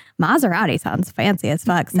 and Maserati sounds fancy as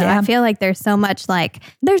fuck. So I feel like there's so much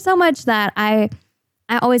that I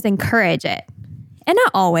always encourage it. And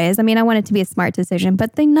not always. I mean, I want it to be a smart decision,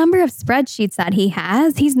 but the number of spreadsheets that he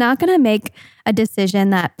has, he's not going to make a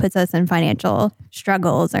decision that puts us in financial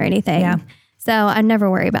struggles or anything. Yeah. So I never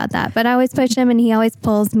worry about that. But I always push him and he always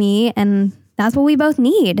pulls me. And that's what we both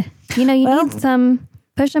need. You need some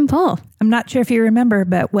push and pull. I'm not sure if you remember,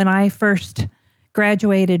 but when I first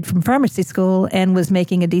graduated from pharmacy school and was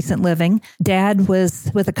making a decent living, Dad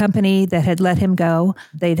was with a company that had let him go.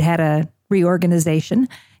 They'd had a reorganization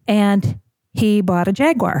and he bought a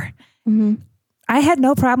Jaguar. Mm-hmm. I had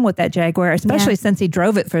no problem with that Jaguar, especially since he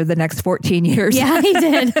drove it for the next 14 years. Yeah, he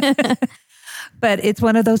did. But it's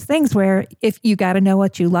one of those things where if you got to know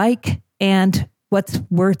what you like and what's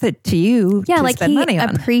worth it to you to spend money on.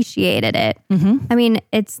 He appreciated it. Mm-hmm. I mean,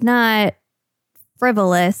 it's not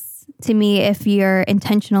frivolous to me if you're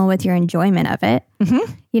intentional with your enjoyment of it.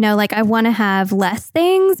 Mm-hmm. I want to have less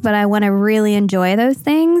things, but I want to really enjoy those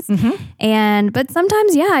things. Mm-hmm. But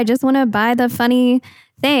sometimes, I just want to buy the funny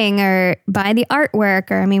thing or buy the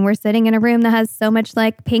artwork. Or, we're sitting in a room that has so much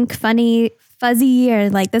like pink, funny, fuzzy, or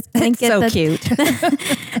like this blanket. So cute.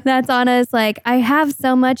 That's on us. Like I have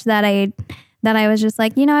so much that I was just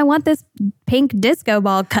like, I want this pink disco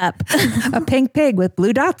ball cup. A pink pig with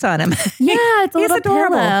blue dots on him. Yeah, it's a little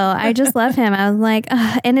adorable pillow. I just love him. I was like,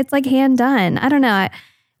 and it's like hand done. I don't know.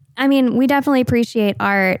 We definitely appreciate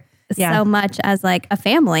art so much as like a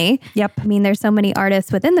family. Yep. There's so many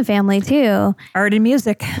artists within the family too. Art and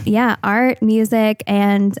music. Yeah, art, music.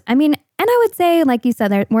 And and I would say, like you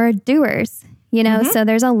said, we're doers. Mm-hmm. So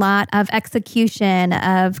there's a lot of execution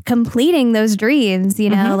of completing those dreams,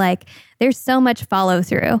 mm-hmm. like there's so much follow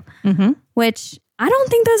through, mm-hmm. which I don't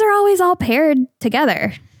think those are always all paired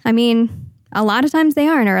together. A lot of times they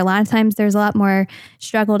aren't, or a lot of times there's a lot more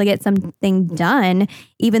struggle to get something done,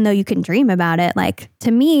 even though you can dream about it. Like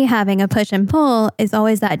to me, having a push and pull is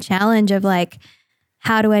always that challenge of like,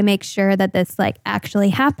 how do I make sure that this like actually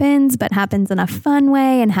happens, but happens in a fun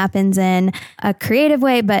way and happens in a creative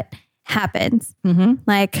way, but happens. Mm-hmm.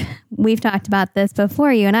 Like we've talked about this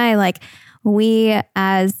before, you and I, like we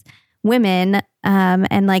as women,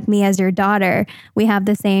 and like me as your daughter, we have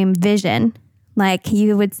the same vision. Like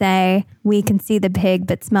you would say, we can see the pig,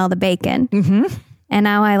 but smell the bacon. Mm-hmm. And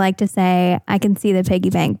now I like to say, I can see the piggy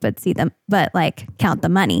bank, but like count the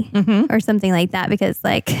money, mm-hmm. or something like that. Because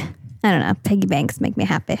like, I don't know, piggy banks make me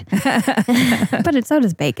happy, but so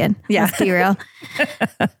does bacon. Yeah. Let's be real.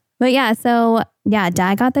 But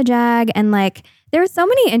Dad got the Jag, and like, there were so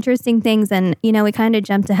many interesting things. And, we kind of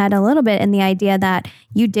jumped ahead a little bit in the idea that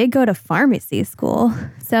you did go to pharmacy school.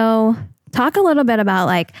 So talk a little bit about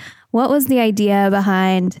like, what was the idea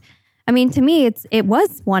behind, to me, it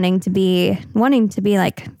was wanting to be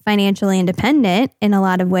like financially independent in a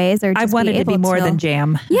lot of ways. Or just I wanted to be more than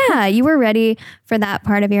jam. Yeah, you were ready for that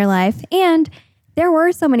part of your life. And there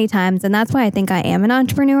were so many times, and that's why I think I am an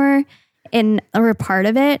entrepreneur, or a part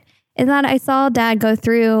of it, is that I saw Dad go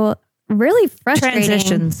through really frustrating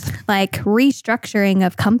transitions, like restructuring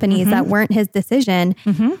of companies, mm-hmm. that weren't his decision.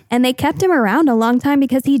 Mm-hmm. And they kept him around a long time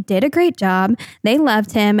because he did a great job. They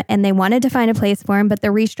loved him and they wanted to find a place for him, but the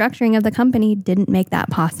restructuring of the company didn't make that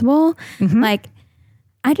possible. Mm-hmm. Like,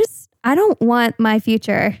 I don't want my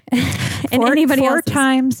future in anybody else's. 4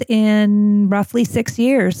 times in roughly 6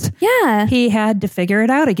 years. Yeah. He had to figure it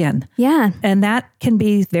out again. Yeah. And that can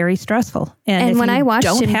be very stressful. And if when I watched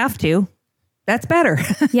don't have to, that's better.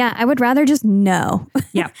 Yeah, I would rather just know.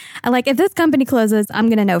 Yeah. Like if this company closes, I'm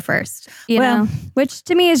going to know first, you know, which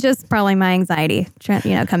to me is just probably my anxiety,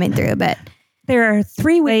 coming through. But there are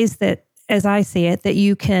 3 ways that, as I see it, that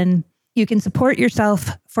you can support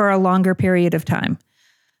yourself for a longer period of time.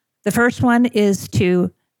 The first one is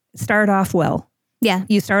to start off well. Yeah.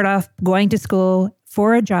 You start off going to school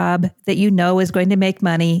for a job that you know is going to make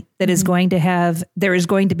money, that mm-hmm. is going to have, there is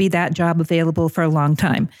going to be that job available for a long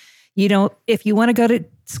time. If you want to go to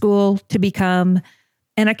school to become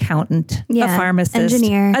an accountant, a Yeah, pharmacist,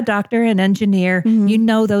 engineer. a doctor, an engineer. You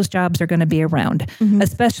know those jobs are going to be around,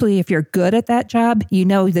 especially if you're good at that job. You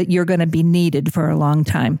know that you're going to be needed for a long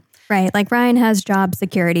time. Right. Like Ryan has job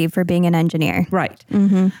security for being an engineer. Right.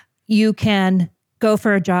 You can go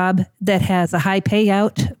for a job that has a high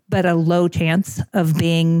payout, but a low chance of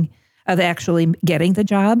actually getting the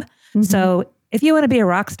job. So if you want to be a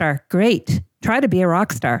rock star, great. Try to be a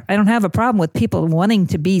rock star. I don't have a problem with people wanting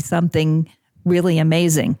to be something really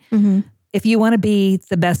amazing. If you want to be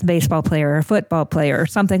the best baseball player or football player or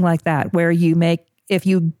something like that, where if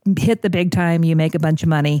you hit the big time, you make a bunch of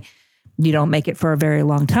money. You don't make it for a very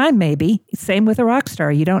long time, maybe. Same with a rock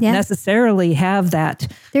star. You don't necessarily have that.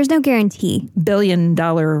 There's no guarantee. $1 billion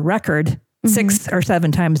record 6 or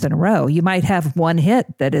 7 times in a row. You might have one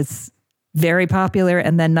hit that is very popular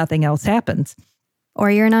and then nothing else happens.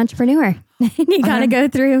 Or you're an entrepreneur. You got to go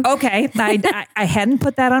through. Okay. I hadn't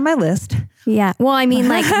put that on my list. Yeah. Well, I mean,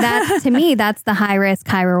 like that to me, that's the high risk,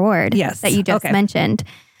 high reward that you just mentioned.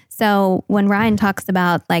 So when Ryan talks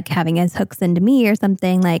about like having his hooks into me or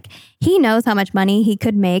something, like he knows how much money he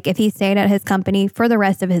could make if he stayed at his company for the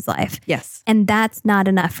rest of his life. Yes. And that's not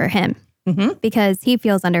enough for him because he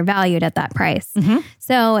feels undervalued at that price.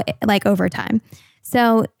 So like over time.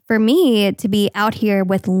 So for me to be out here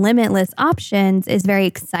with limitless options is very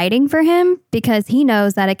exciting for him because he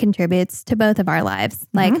knows that it contributes to both of our lives.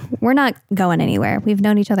 Like we're not going anywhere. We've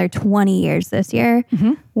known each other 20 years this year.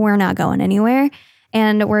 We're not going anywhere.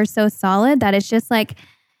 And we're so solid that it's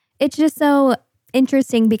just so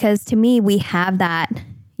interesting because to me, we have that,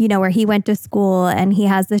 you know, where he went to school and he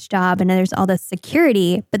has this job and there's all this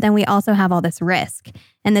security, but then we also have all this risk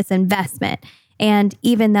and this investment. And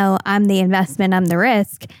even though I'm the investment, I'm the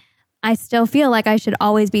risk, I still feel like I should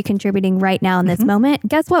always be contributing right now in this moment.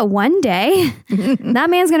 Guess what? One day that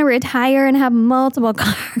man's going to retire and have multiple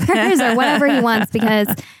cars or whatever he wants because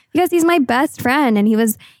he's my best friend. And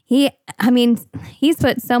he's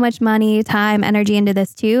put so much money, time, energy into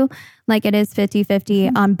this too. Like it is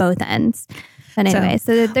 50-50 on both ends. But anyway,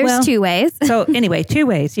 so there's 2 ways. So anyway, 2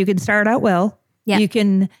 ways. You can start out well. Yeah. You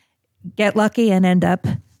can get lucky and end up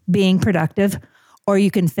being productive, or you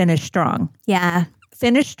can finish strong. Yeah.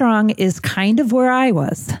 Finish strong is kind of where I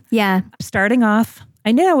was. Yeah. Starting off,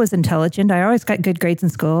 I knew I was intelligent. I always got good grades in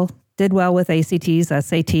school, did well with ACTs,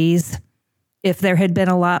 SATs. If there had been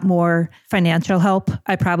a lot more financial help,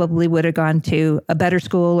 I probably would have gone to a better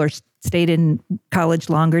school or stayed in college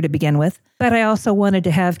longer to begin with. But I also wanted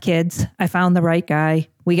to have kids. I found the right guy.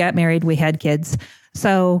 We got married. We had kids.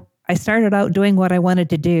 So I started out doing what I wanted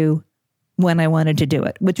to do when I wanted to do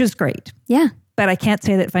it, which was great. Yeah. But I can't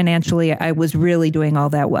say that financially I was really doing all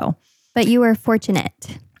that well. But you were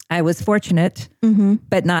fortunate. I was fortunate,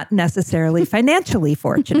 but not necessarily financially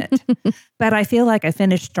fortunate. But I feel like I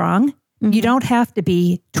finished strong. You don't have to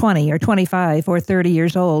be 20 or 25 or 30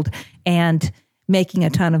 years old and making a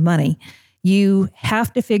ton of money. You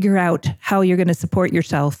have to figure out how you're going to support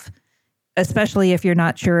yourself, especially if you're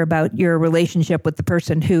not sure about your relationship with the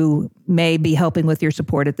person who may be helping with your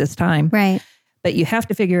support at this time. Right. But you have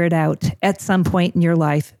to figure it out at some point in your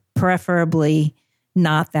life, preferably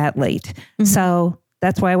not that late. So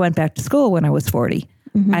that's why I went back to school when I was 40.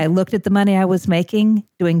 I looked at the money I was making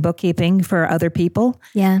doing bookkeeping for other people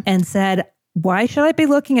and said, why should I be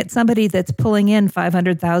looking at somebody that's pulling in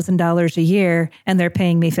 $500,000 a year and they're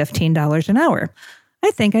paying me $15 an hour?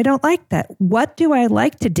 I think I don't like that. What do I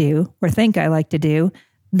like to do or think I like to do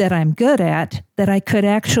that I'm good at that I could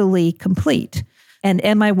actually complete? And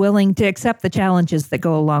am I willing to accept the challenges that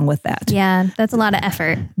go along with that? Yeah, that's a lot of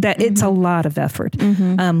effort. It's a lot of effort.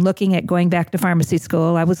 Looking at going back to pharmacy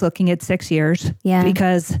school, I was looking at 6 years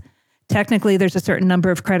because technically there's a certain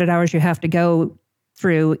number of credit hours you have to go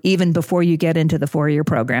through even before you get into the 4-year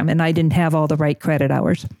program. And I didn't have all the right credit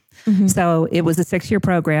hours. So it was a 6-year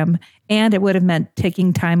program, and it would have meant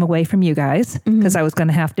taking time away from you guys because I was going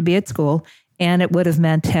to have to be at school. And it would have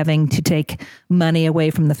meant having to take money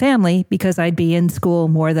away from the family because I'd be in school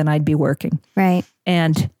more than I'd be working. Right.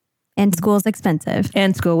 And school's expensive.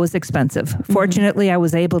 And school was expensive. Fortunately, I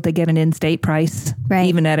was able to get an in-state price,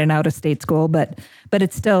 even at an out-of-state school, but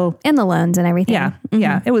it's still... And the loans and everything.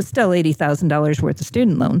 Yeah. It was still $80,000 worth of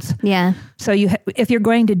student loans. Yeah. So if you're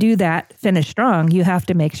going to do that, finish strong, you have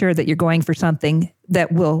to make sure that you're going for something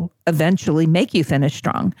that will eventually make you finish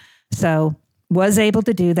strong. So was able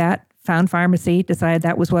to do that. Found pharmacy, decided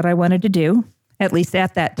that was what I wanted to do. At least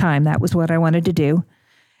at that time, that was what I wanted to do.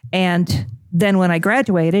 And then when I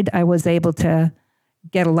graduated, I was able to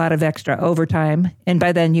get a lot of extra overtime. And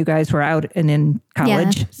by then you guys were out and in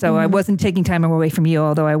college. So I wasn't taking time away from you,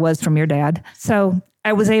 although I was from your dad. So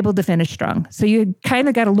I was able to finish strong. So you kind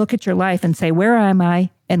of got to look at your life and say, where am I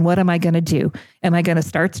and what am I going to do? Am I going to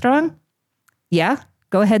start strong? Yeah,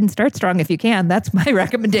 go ahead and start strong if you can. That's my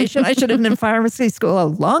recommendation. I should have been in pharmacy school a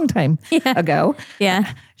long time ago.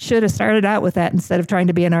 Yeah. Should have started out with that instead of trying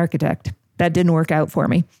to be an architect. That didn't work out for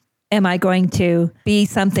me. Am I going to be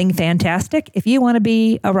something fantastic? If you want to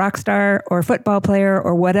be a rock star or a football player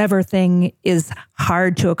or whatever thing is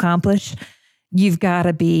hard to accomplish, you've got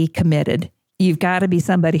to be committed. You've got to be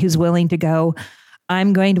somebody who's willing to go,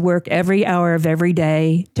 I'm going to work every hour of every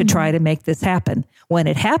day to try to make this happen. When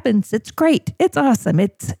it happens, it's great. It's awesome.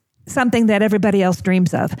 It's something that everybody else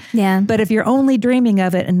dreams of. Yeah. But if you're only dreaming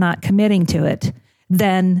of it and not committing to it,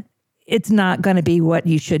 then it's not going to be what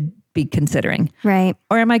you should be considering. Right.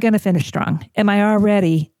 Or am I going to finish strong? Am I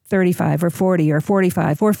already 35 or 40 or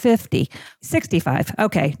 45 or 50, 65?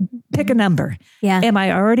 Okay, pick a number. Yeah. Am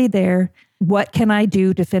I already there? What can I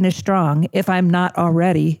do to finish strong if I'm not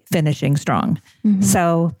already finishing strong?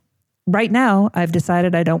 So right now, I've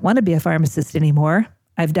decided I don't want to be a pharmacist anymore.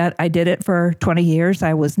 I did it for 20 years.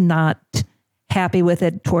 I was not happy with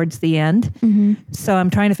it towards the end. So I'm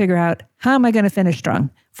trying to figure out, how am I going to finish strong?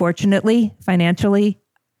 Fortunately, financially,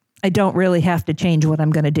 I don't really have to change what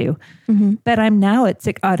I'm going to do. But I'm now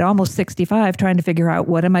at almost 65 trying to figure out,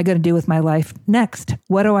 what am I going to do with my life next?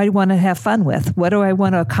 What do I want to have fun with? What do I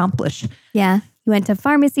want to accomplish? Yeah. You went to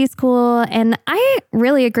pharmacy school, and I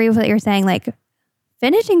really agree with what you're saying. Like,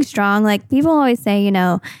 finishing strong, like people always say,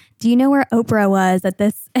 do you know where Oprah was at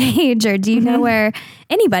this age? Or do you know where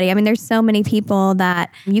anybody? I mean, there's so many people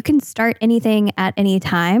that you can start anything at any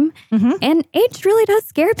time. And age really does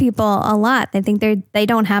scare people a lot. They think they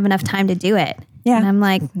don't have enough time to do it. Yeah. And I'm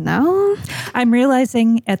like, no. I'm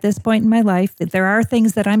realizing at this point in my life that there are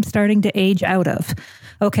things that I'm starting to age out of.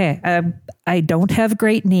 Okay, I don't have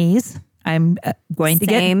great knees. I'm going to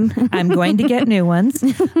get new ones,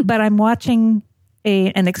 but I'm watching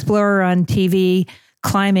an explorer on TV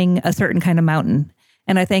climbing a certain kind of mountain.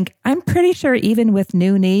 And I think, I'm pretty sure even with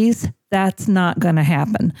new knees, that's not going to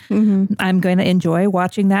happen. I'm going to enjoy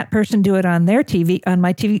watching that person do it on their TV, on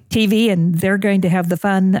my TV, and they're going to have the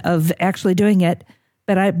fun of actually doing it.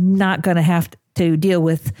 But I'm not going to have to deal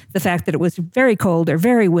with the fact that it was very cold or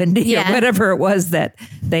very windy or whatever it was that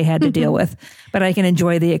they had to deal with. But I can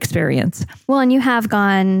enjoy the experience. Well, and you have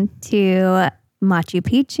gone to Machu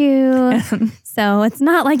Picchu. So it's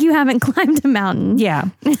not like you haven't climbed a mountain. Yeah.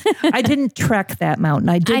 I didn't trek that mountain.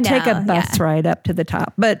 I did take a bus ride up to the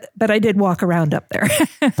top, but I did walk around up there.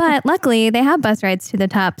 But luckily they have bus rides to the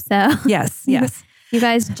top. So yes. You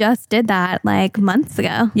guys just did that like months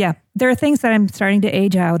ago. Yeah. There are things that I'm starting to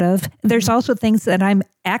age out of. There's also things that I'm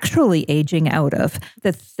actually aging out of.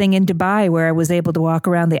 The thing in Dubai where I was able to walk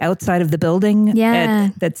around the outside of the building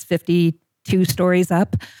that's 52 stories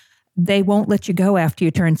up. They won't let you go after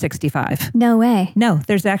you turn 65. No way. No,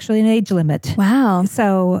 there's actually an age limit. Wow.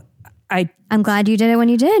 So I'm glad you did it when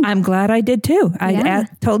you did. I'm glad I did too. I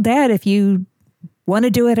told Dad, if you want to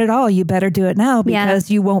do it at all, you better do it now because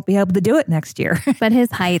you won't be able to do it next year. But his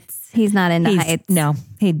heights, he's not into heights. No,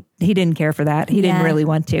 he didn't care for that. He didn't really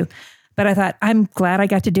want to. But I thought, I'm glad I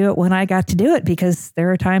got to do it when I got to do it, because there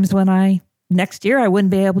are times when next year I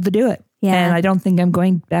wouldn't be able to do it. Yeah. And I don't think I'm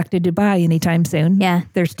going back to Dubai anytime soon. Yeah.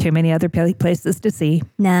 There's too many other places to see.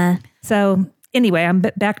 Nah. So anyway, I'm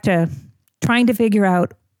back to trying to figure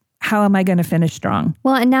out, how am I going to finish strong?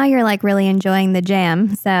 Well, and now you're like really enjoying the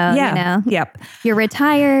gym. So, Yep. You're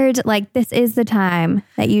retired. Like, this is the time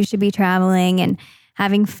that you should be traveling and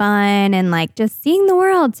having fun and like just seeing the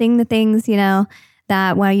world, seeing the things,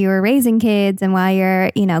 that while you were raising kids and while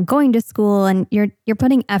you're, going to school, and you're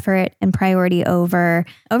putting effort and priority over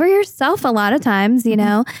yourself a lot of times,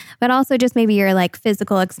 but also just maybe your like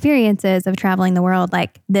physical experiences of traveling the world.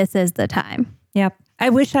 Like, this is the time. Yep. I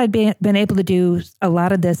wish I'd been able to do a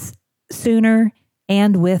lot of this sooner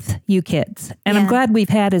and with you kids. And I'm glad we've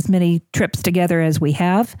had as many trips together as we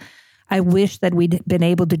have. I wish that we'd been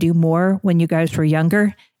able to do more when you guys were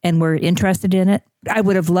younger and were interested in it. I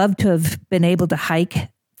would have loved to have been able to hike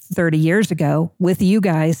 30 years ago with you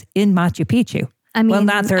guys in Machu Picchu. I mean, well,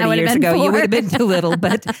 not 30 years ago. 4. You would have been too little,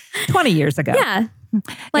 but 20 years ago. Yeah.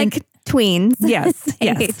 Like tweens. Yes.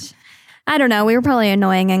 Yes. I don't know. We were probably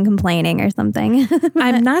annoying and complaining or something.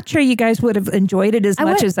 I'm not sure you guys would have enjoyed it as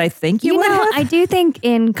much as I think you would have. I do think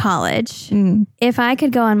in college, if I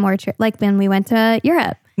could go on more trips, like when we went to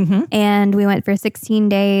Europe and we went for 16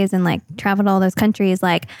 days and like traveled all those countries,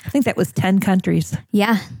 like I think that was 10 countries.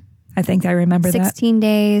 Yeah. I think I remember 16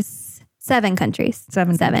 days, 7 countries.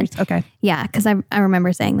 7 countries. Okay. Yeah. Because I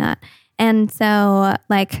remember saying that. And so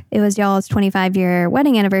like it was y'all's 25-year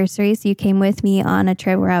wedding anniversary. So you came with me on a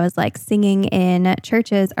trip where I was like singing in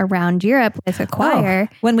churches around Europe with a choir.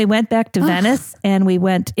 Oh, when we went back to Venice and we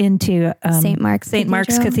went into St. Mark's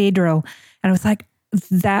Cathedral. And I was like,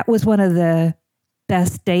 that was one of the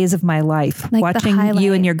best days of my life, like watching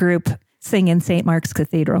you and your group sing in St. Mark's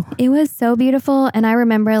Cathedral. It was so beautiful. And I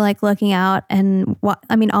remember like looking out and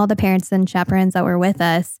all the parents and chaperones that were with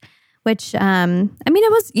us, which, I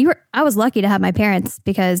was lucky to have my parents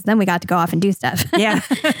because then we got to go off and do stuff. Yeah.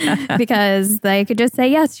 Because they could just say,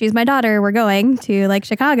 yes, she's my daughter. We're going to like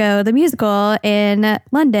Chicago, the musical in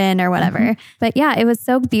London or whatever. Mm-hmm. But yeah, it was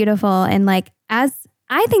so beautiful. And like, I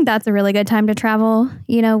think that's a really good time to travel,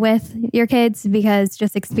 with your kids, because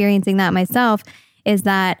just experiencing that myself is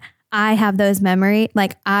that I have those memories.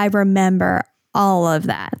 Like I remember all of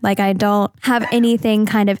that. Like I don't have anything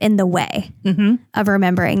kind of in the way of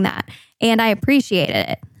remembering that. And I appreciated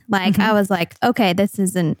it. Like I was like, okay, this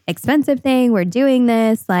is an expensive thing. We're doing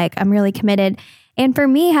this. Like I'm really committed. And for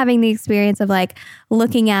me, having the experience of like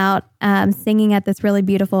looking out, singing at this really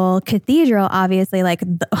beautiful cathedral, obviously like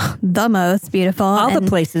the most beautiful. All the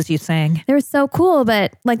places you sang. They were so cool.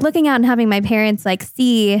 But like looking out and having my parents like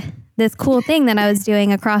see this cool thing that I was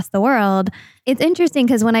doing across the world. It's interesting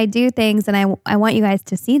because when I do things and I want you guys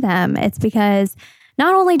to see them, it's because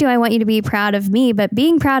not only do I want you to be proud of me, but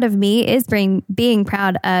being proud of me is being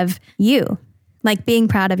proud of you, like being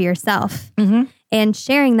proud of yourself. And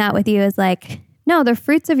sharing that with you is like, no, the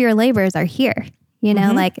fruits of your labors are here.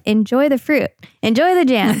 Like enjoy the fruit, enjoy the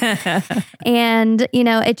jam. And,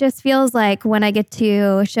 it just feels like when I get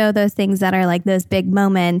to show those things that are like those big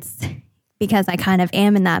moments, because I kind of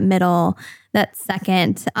am in that middle, that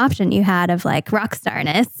second option you had of like rock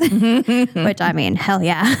starness, which I mean, hell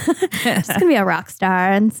yeah. Just gonna be a rock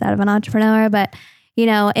star instead of an entrepreneur. But,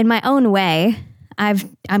 in my own way,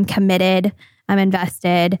 I'm committed, I'm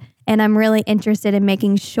invested, and I'm really interested in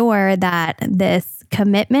making sure that this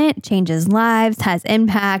commitment changes lives, has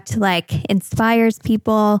impact, like inspires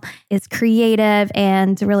people, is creative,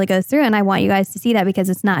 and really goes through. And I want you guys to see that because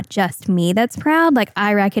it's not just me that's proud. Like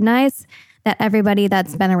I recognize that everybody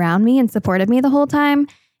that's been around me and supported me the whole time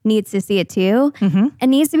needs to see it too, and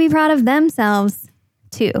needs to be proud of themselves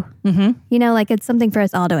too. Like it's something for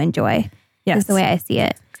us all to enjoy. Yes. Is the way I see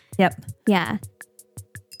it. Yep. Yeah.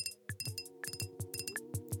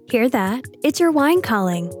 Hear that? It's your wine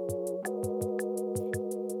calling.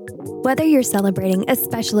 Whether you're celebrating a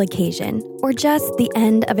special occasion or just the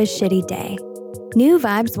end of a shitty day, New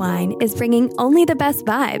Vibes Wine is bringing only the best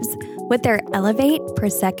vibes with their Elevate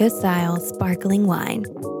Prosecco-style sparkling wine.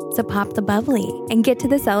 So pop the bubbly and get to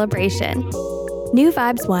the celebration. New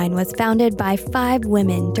Vibes Wine was founded by 5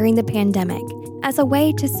 women during the pandemic as a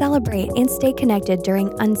way to celebrate and stay connected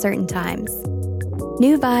during uncertain times.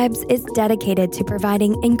 New Vibes is dedicated to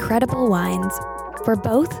providing incredible wines for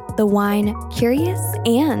both the wine curious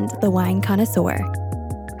and the wine connoisseur.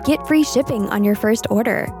 Get free shipping on your first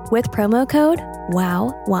order with promo code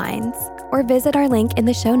WOWWINES or visit our link in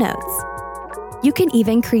the show notes. You can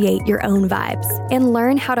even create your own vibes and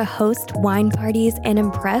learn how to host wine parties and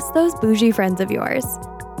impress those bougie friends of yours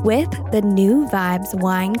with the New Vibes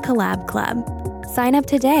Wine Collab Club. Sign up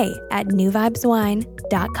today at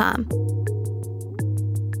newvibeswine.com.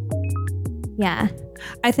 Yeah.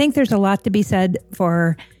 I think there's a lot to be said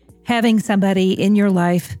for having somebody in your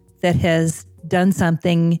life that has done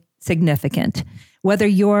something significant. Whether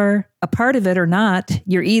you're a part of it or not,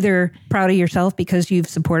 you're either proud of yourself because you've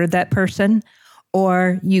supported that person,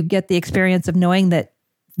 or you get the experience of knowing that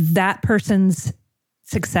that person's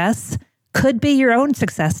success could be your own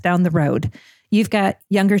success down the road. You've got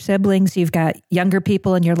younger siblings, you've got younger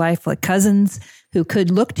people in your life, like cousins, who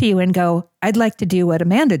could look to you and go, I'd like to do what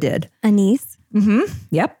Amanda did. A niece.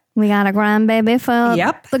 Yep. We got a grandbaby for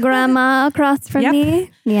the grandma across from me.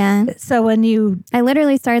 Yeah. So I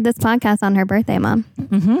literally started this podcast on her birthday, Mom.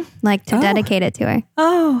 Like to dedicate it to her.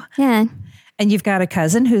 Oh. Yeah. And you've got a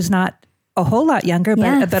cousin who's not a whole lot younger,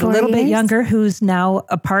 but a little bit younger, who's now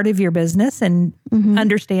a part of your business and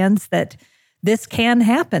understands that this can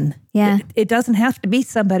happen. Yeah. It doesn't have to be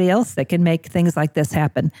somebody else that can make things like this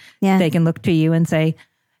happen. Yeah. They can look to you and say,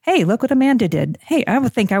 hey, look what Amanda did. Hey, I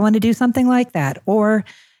would think I want to do something like that. Or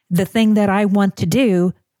the thing that I want to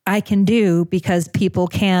do, I can do because people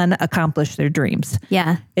can accomplish their dreams.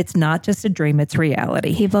 Yeah. It's not just a dream, it's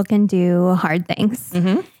reality. People can do hard things.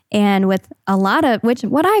 And with a lot of,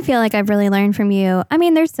 what I feel like I've really learned from you, I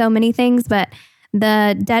mean, there's so many things, but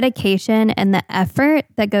the dedication and the effort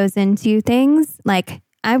that goes into things, like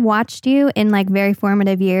I've watched you in like very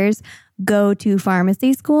formative years go to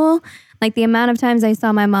pharmacy school. Like the amount of times I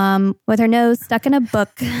saw my mom with her nose stuck in a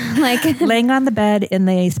book, like laying on the bed in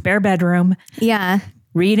the spare bedroom. Yeah.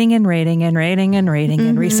 Reading and reading and reading and reading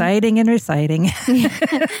and reciting and reciting.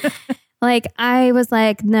 Like, I was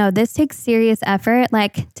like, no, this takes serious effort.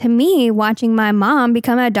 Like, to me, watching my mom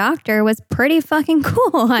become a doctor was pretty fucking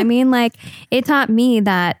cool. I mean, like, it taught me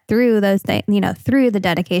that through those things, through the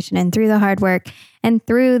dedication and through the hard work and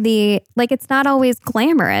through like, it's not always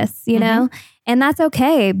glamorous, you know? And that's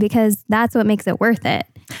okay because that's what makes it worth it.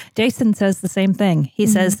 Jason says the same thing. He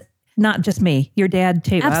says, not just me, your dad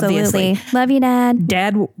too, Absolutely. obviously. Love you, Dad.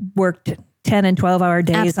 Dad worked 10 and 12-hour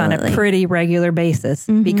days on a pretty regular basis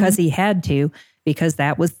because he had to, because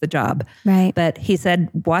that was the job. Right. But he said,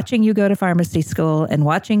 watching you go to pharmacy school and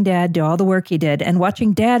watching Dad do all the work he did and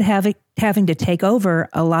watching Dad having to take over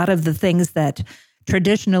a lot of the things that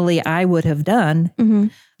traditionally I would have done,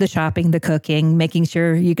 the shopping, the cooking, making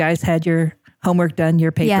sure you guys had your homework done,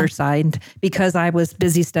 your paper signed, because I was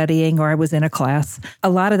busy studying or I was in a class. A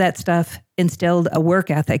lot of that stuff instilled a work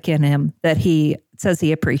ethic in him that he says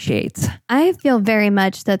he appreciates. I feel very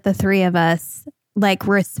much that the three of us like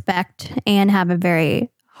respect and have a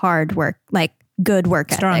very hard work, like good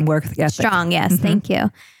work ethic. Strong work ethic. Strong, yes. Thank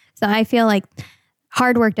you. So I feel like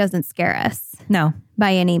hard work doesn't scare us. No.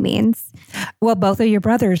 By any means. Well, both of your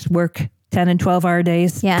brothers work 10 and 12-hour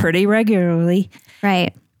days pretty regularly.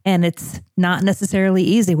 Right. And it's not necessarily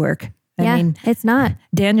easy work. I mean, it's not.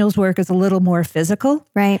 Daniel's work is a little more physical.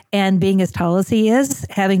 Right. And being as tall as he is,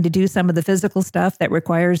 having to do some of the physical stuff that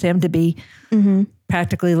requires him to be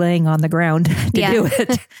practically laying on the ground to do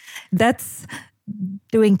it. That's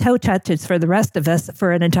doing toe touches for the rest of us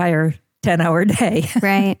for an entire 10-hour day.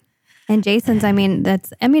 Right. And Jason's,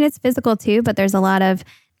 it's physical too, but there's a lot of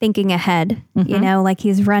thinking ahead, like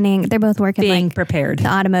he's running, they're both working being prepared,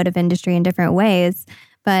 the automotive industry in different ways,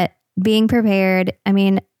 but being prepared,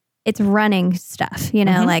 it's running stuff,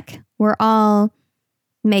 like we're all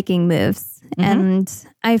making moves. And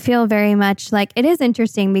I feel very much like it is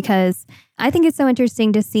interesting because I think it's so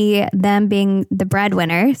interesting to see them being the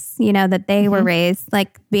breadwinners, that they were raised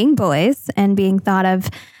like being boys and being thought of,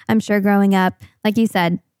 I'm sure growing up, like you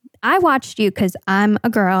said, I watched you because I'm a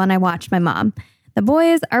girl and I watched my mom. The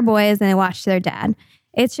boys are boys and they watch their dad.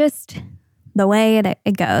 It's just the way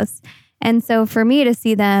it goes. And so for me to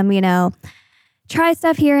see them, try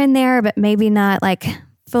stuff here and there, but maybe not like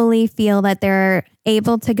fully feel that they're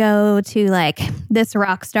able to go to like this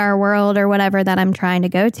rock star world or whatever that I'm trying to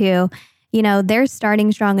go to, they're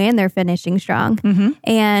starting strong and they're finishing strong.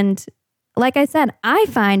 And like I said, I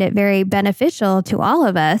find it very beneficial to all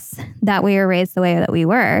of us that we were raised the way that we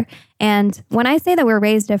were. And when I say that we're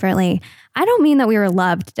raised differently, I don't mean that we were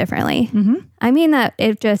loved differently. I mean that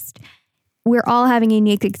we're all having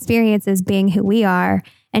unique experiences being who we are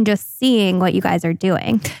and just seeing what you guys are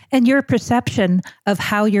doing. And your perception of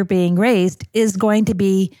how you're being raised is going to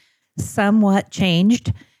be somewhat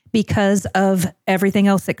changed because of everything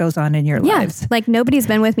else that goes on in your lives. Like nobody's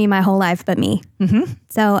been with me my whole life but me.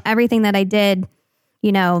 So everything that I did,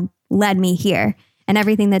 led me here. And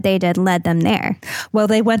everything that they did led them there. Well,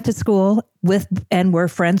 they went to school with and were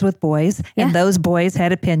friends with boys. And those boys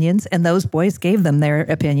had opinions. And those boys gave them their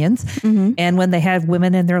opinions. And when they had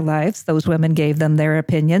women in their lives, those women gave them their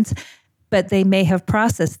opinions. But they may have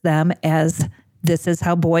processed them as this is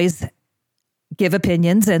how boys give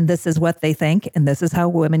opinions and this is what they think. And this is how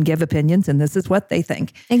women give opinions and this is what they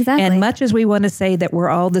think. Exactly. And much as we want to say that we're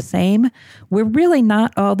all the same, we're really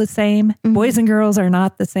not all the same. Boys and girls are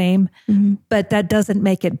not the same, but that doesn't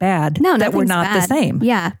make it bad that we're not the same.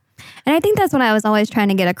 Yeah. And I think that's what I was always trying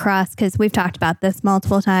to get across because we've talked about this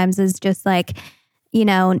multiple times is just like,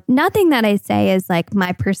 nothing that I say is like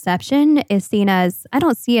my perception is seen as, I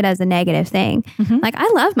don't see it as a negative thing. Like I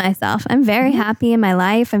love myself. I'm very happy in my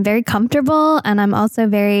life. I'm very comfortable. And I'm also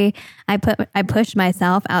I push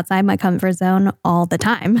myself outside my comfort zone all the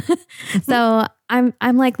time. So I'm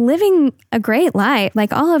like living a great life.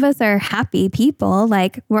 Like all of us are happy people.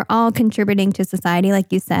 Like we're all contributing to society,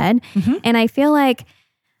 like you said. And I feel like,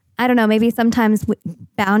 I don't know, maybe sometimes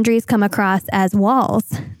boundaries come across as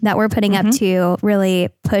walls that we're putting up to really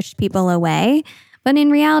push people away. But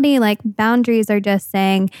in reality, like boundaries are just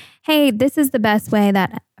saying, hey, this is the best way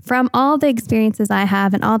that from all the experiences I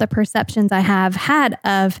have and all the perceptions I have had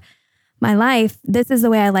of my life, this is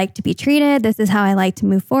the way I like to be treated. This is how I like to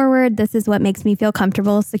move forward. This is what makes me feel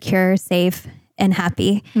comfortable, secure, safe, and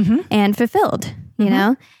happy and fulfilled, you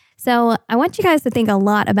know? So I want you guys to think a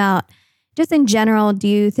lot about just in general, do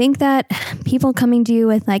you think that people coming to you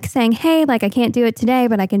with like saying, hey, like I can't do it today,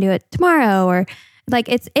 but I can do it tomorrow, or like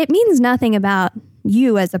it means nothing about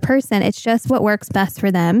you as a person. It's just what works best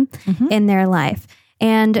for them in their life.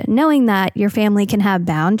 And knowing that your family can have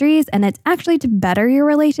boundaries and it's actually to better your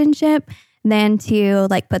relationship than to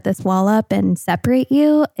like put this wall up and separate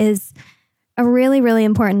you is a really, really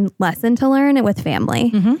important lesson to learn with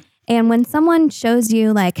family. And when someone shows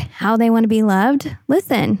you like how they want to be loved,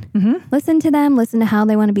 listen. Listen to them, listen to how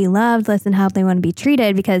they want to be loved, listen how they want to be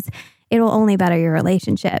treated, because it will only better your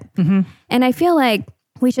relationship. And I feel like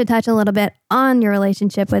we should touch a little bit on your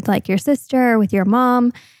relationship with like your sister, with your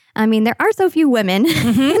mom. I mean, there are so few women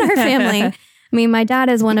in our family. I mean, my dad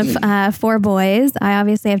is one of 4 boys. I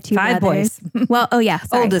obviously have 2 brothers. 5 boys. Well, oh yeah.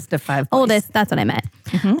 Sorry. Oldest of 5 boys. Oldest, that's what I meant.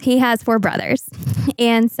 He has 4 brothers.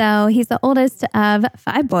 And so he's the oldest of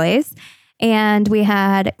 5 boys. And we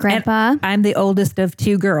had Grandpa. And I'm the oldest of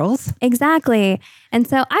 2 girls. Exactly. And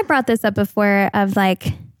so I brought this up before of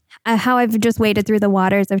like how I've just waded through the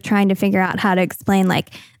waters of trying to figure out how to explain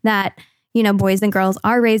like that, you know, boys and girls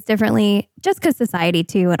are raised differently just because society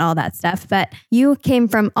too and all that stuff. But you came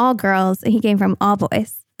from all girls and he came from all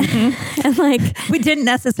boys. And like, we didn't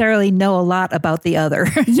necessarily know a lot about the other.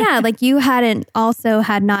 Yeah. Like you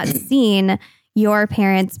had not seen your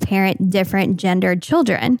parents parent different gendered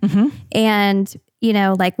children. And, you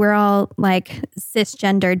know, like we're all like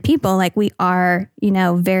cisgendered people. Like we are, you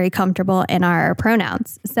know, very comfortable in our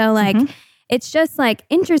pronouns. So like, it's just like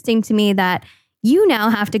interesting to me that you now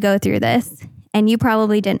have to go through this and you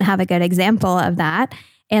probably didn't have a good example of that.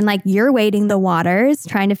 And like you're wading the waters,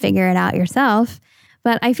 trying to figure it out yourself.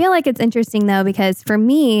 But I feel like it's interesting though, because for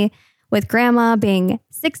me, with Grandma being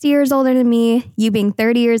 60 years older than me, you being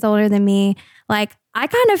 30 years older than me, like I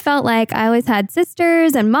kind of felt like I always had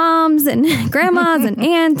sisters and moms and grandmas and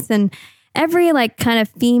aunts, and every like kind of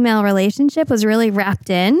female relationship was really wrapped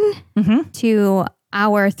in to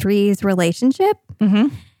our 3's relationship.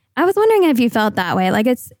 I was wondering if you felt that way. Like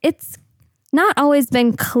it's not always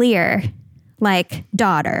been clear, like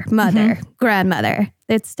daughter, mother, grandmother.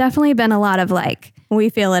 It's definitely been a lot of like, we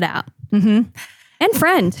feel it out. And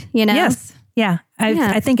friend, you know? Yes. Yeah.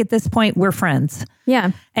 I think at this point we're friends.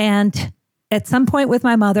 Yeah. And at some point with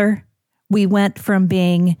my mother, we went from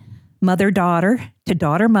being mother-daughter to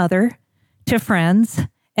daughter-mother to friends,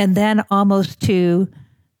 and then almost to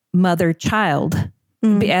mother-child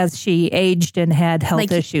as she aged and had health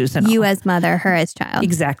like issues. And you all. as mother, her as child.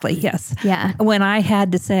 Exactly. Yes. Yeah. When I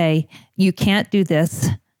had to say, you can't do this,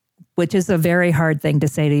 which is a very hard thing to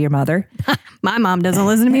say to your mother. My mom doesn't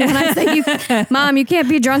listen to me when I say, Mom, you can't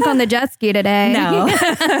be drunk on the jet ski today. No.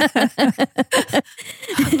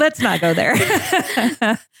 Let's not go there.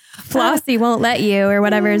 Flossie won't let you, or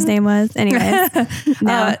whatever his name was. Anyways.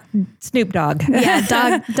 No. Snoop Dogg. Yeah,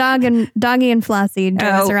 Doggy and Flossie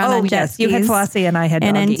drove us around on jet skis. You had Flossie and I had Doggy.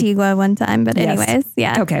 In Antigua one time, but anyways,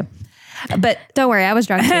 yeah. Okay. But don't worry, I was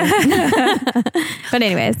drunk too. But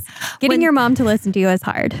anyways, getting your mom to listen to you is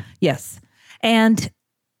hard. Yes. And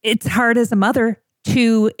it's hard as a mother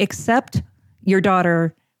to accept your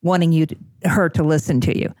daughter wanting her to listen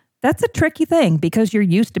to you. That's a tricky thing because you're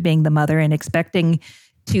used to being the mother and expecting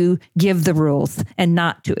to give the rules and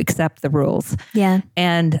not to accept the rules. Yeah.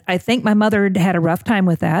 And I think my mother had a rough time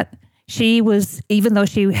with that. She was, even though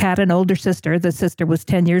she had an older sister, the sister was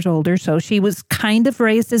 10 years older. So she was kind of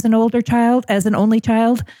raised as an older child, as an only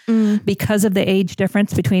child, because of the age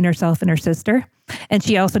difference between herself and her sister. And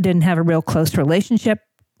she also didn't have a real close relationship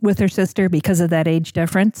with her sister because of that age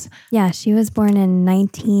difference. Yeah, she was born in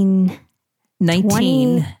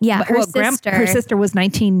 1919. Yeah, her sister was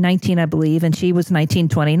 1919, I believe, and she was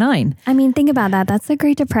 1929. I mean, think about that. That's the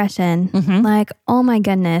Great Depression. Like, oh my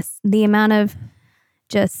goodness, the amount of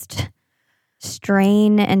just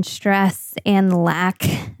strain and stress and lack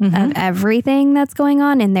of everything that's going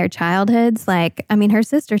on in their childhoods. Like, I mean, her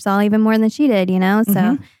sister saw even more than she did, you know?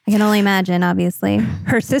 So I can only imagine, obviously.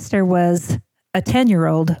 Her sister was a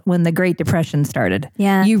 10-year-old when the Great Depression started.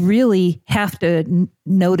 Yeah. You really have to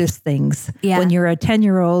notice things when you're a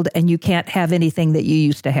 10-year-old and you can't have anything that you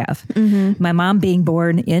used to have. My mom being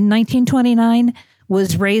born in 1929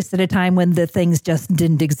 was raised at a time when the things just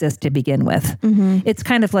didn't exist to begin with. It's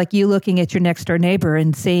kind of like you looking at your next door neighbor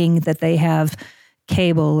and seeing that they have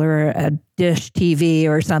cable or a dish TV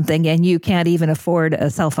or something, and you can't even afford a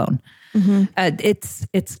cell phone.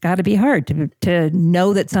 It's got to be hard to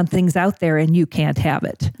know that something's out there and you can't have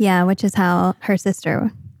it. Yeah, which is how her sister,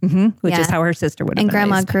 which is how her sister would have been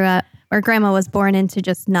Grandma raised. grew up, or Grandma was born into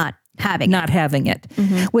just not having it,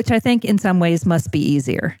 which I think in some ways must be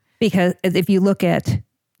easier. Because if you look at,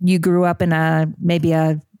 you grew up in maybe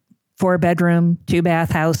a 4-bedroom,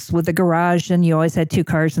 2-bath house with a garage, and you always had 2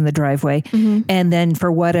 cars in the driveway. And then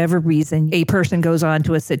for whatever reason, a person goes on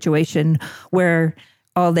to a situation where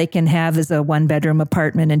all they can have is a 1-bedroom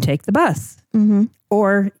apartment and take the bus.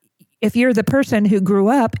 Or if you're the person who grew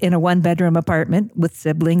up in a 1-bedroom apartment with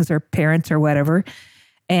siblings or parents or whatever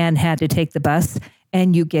and had to take the bus,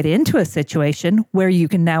 and you get into a situation where you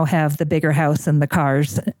can now have the bigger house and the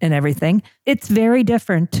cars and everything, it's very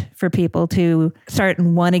different for people to start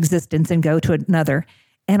in one existence and go to another.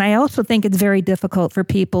 And I also think it's very difficult for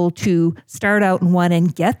people to start out in one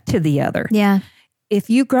and get to the other. Yeah. If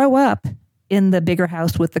you grow up in the bigger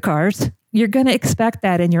house with the cars, you're going to expect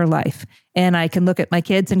that in your life. And I can look at my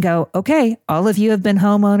kids and go, okay, all of you have been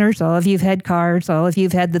homeowners, all of you have had cars, all of you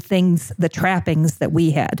have had the things, the trappings that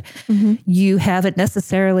we had. Mm-hmm. You haven't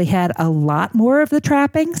necessarily had a lot more of the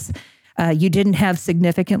trappings. You didn't have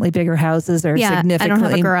significantly bigger houses or significantly, I don't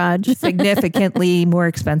have a garage. significantly more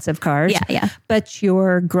expensive cars. Yeah. But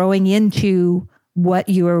you're growing into what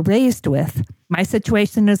you were raised with. My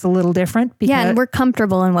situation is a little different. Because, and we're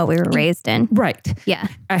comfortable in what we were raised in. Right. Yeah.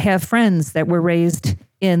 I have friends that were raised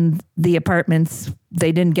in the apartments.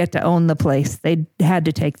 They didn't get to own the place. They had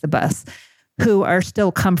to take the bus, who are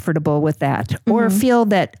still comfortable with that or feel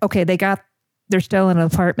that, okay, they're still in an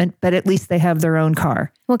apartment, but at least they have their own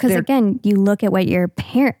car. Well, because again, you look at what you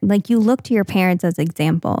look to your parents as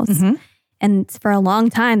examples. Mm-hmm. And for a long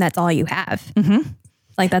time, that's all you have. Mm-hmm.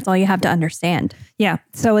 Like, that's all you have to understand. Yeah.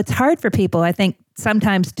 So it's hard for people, I think,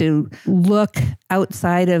 sometimes to look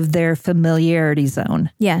outside of their familiarity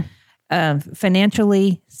zone. Yeah.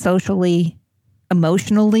 Financially, socially,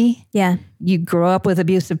 emotionally. Yeah. You grow up with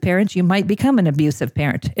abusive parents, you might become an abusive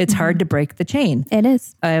parent. It's hard to break the chain. It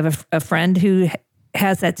is. I have a friend who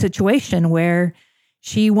has that situation where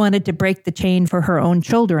she wanted to break the chain for her own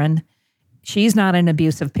children. She's not an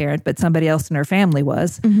abusive parent, but somebody else in her family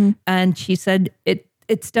was. Mm-hmm. And she said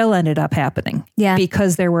it still ended up happening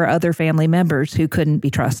because there were other family members who couldn't be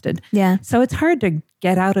trusted. Yeah. So it's hard to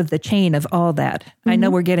get out of the chain of all that. Mm-hmm. I know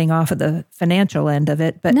we're getting off of the financial end of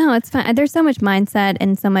it, but no, it's fine. There's so much mindset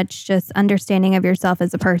and so much just understanding of yourself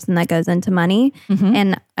as a person that goes into money. Mm-hmm.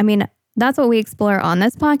 And I mean, that's what we explore on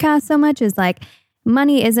this podcast so much is like,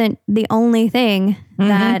 money isn't the only thing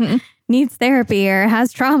that needs therapy or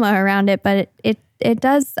has trauma around it, but it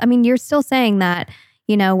does. I mean, you're still saying that,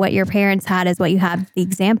 you know, what your parents had is what you have the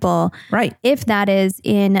example. Right. If that is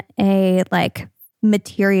in a like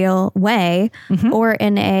material way or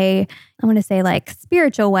in a, I want to say like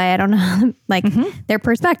spiritual way, I don't know, like their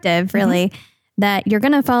perspective really, that you're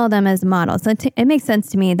going to follow them as a model. So it makes sense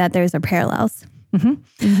to me that there's parallels.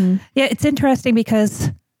 Yeah, it's interesting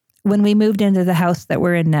because when we moved into the house that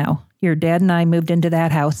we're in now, your dad and I moved into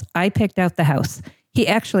that house. I picked out the house. He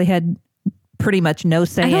actually had pretty much no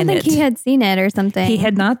say in it. I don't think he had seen it or something. He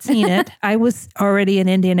had not seen it. I was already in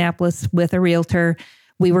Indianapolis with a realtor.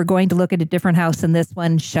 We were going to look at a different house and this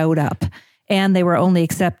one showed up and they were only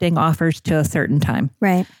accepting offers to a certain time.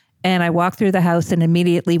 Right. And I walked through the house and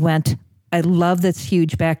immediately went, I love this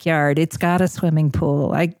huge backyard. It's got a swimming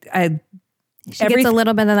pool. She gets a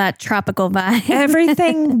little bit of that tropical vibe.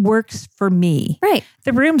 Everything works for me. Right.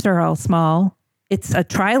 The rooms are all small. It's a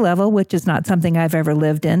tri-level, which is not something I've ever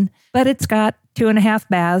lived in, but it's got 2.5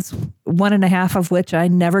 baths, 1.5 of which I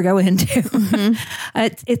never go into.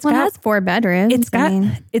 That's 4 bedrooms.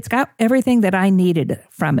 It's got everything that I needed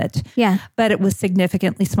from it. Yeah. But it was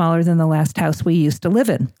significantly smaller than the last house we used to live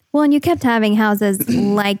in. Well, and you kept having houses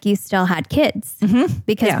like you still had kids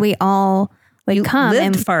because we all would come. You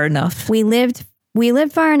lived far enough. We lived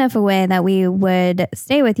far enough away that we would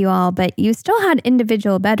stay with you all, but you still had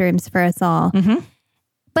individual bedrooms for us all. Mm-hmm.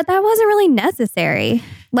 But that wasn't really necessary.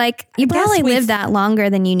 Like, you probably lived that longer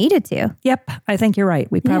than you needed to. Yep. I think you're right.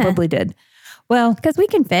 We probably did. Well, because we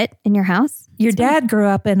can fit in your house. Your dad grew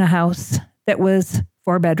up in a house that was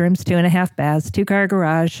 4 bedrooms, 2.5 baths, 2-car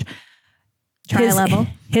garage. Tri-level.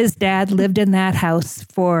 His dad lived in that house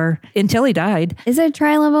until he died. Is it a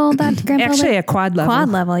tri-level that grandpa Actually, a quad level. Quad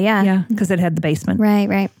level, yeah. Yeah, because it had the basement.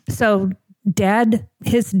 Right. So Dad,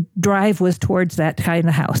 his drive was towards that kind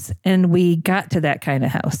of house. And we got to that kind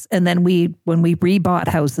of house. And then when we rebought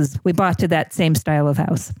houses, we bought to that same style of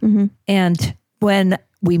house. Mm-hmm. And when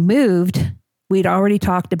we moved, we'd already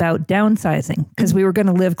talked about downsizing because we were going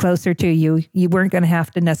to live closer to you. You weren't going to have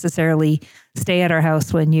to necessarily stay at our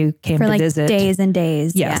house when you came to visit. For days and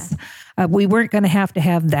days. Yes. Yeah. We weren't going to have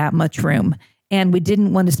that much room. And we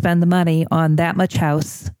didn't want to spend the money on that much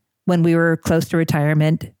house when we were close to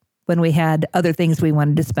retirement, when we had other things we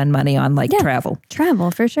wanted to spend money on, like travel.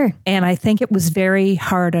 Travel, for sure. And I think it was very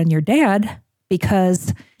hard on your dad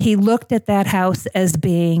because he looked at that house as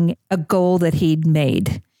being a goal that he'd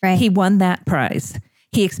made. Right. He won that prize.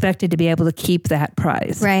 He expected to be able to keep that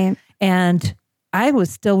prize. Right. And I was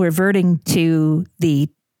still reverting to the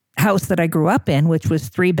house that I grew up in, which was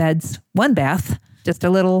 3 beds, 1 bath, just a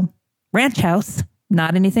little ranch house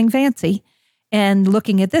not anything fancy. And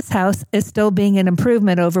looking at this house is still being an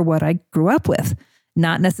improvement over what I grew up with,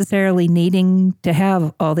 not necessarily needing to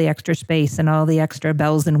have all the extra space and all the extra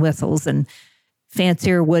bells and whistles and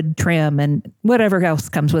fancier wood trim and whatever else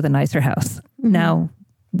comes with a nicer house. Mm-hmm. Now,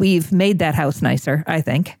 we've made that house nicer, I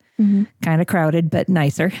think. Mm-hmm. Kind of crowded, but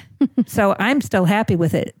nicer. So I'm still happy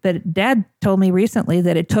with it. But Dad told me recently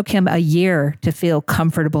that it took him a year to feel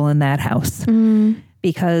comfortable in that house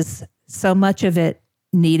because so much of it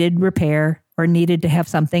needed repair or needed to have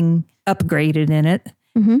something upgraded in it.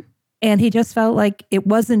 Mm-hmm. And he just felt like it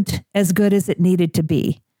wasn't as good as it needed to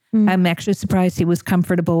be. Mm-hmm. I'm actually surprised he was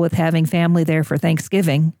comfortable with having family there for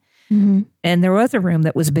Thanksgiving. Mm-hmm. And there was a room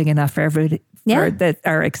that was big enough for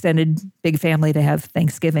our extended big family to have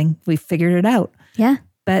Thanksgiving. We figured it out. Yeah.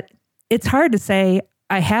 But it's hard to say,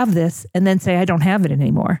 I have this, and then say, I don't have it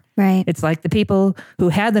anymore. Right. It's like the people who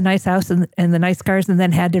had the nice house and the nice cars and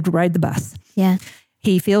then had to ride the bus. Yeah.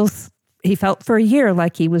 He felt for a year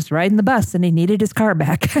like he was riding the bus and he needed his car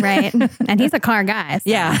back. Right. And he's a car guy. So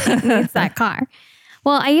yeah. He needs that car.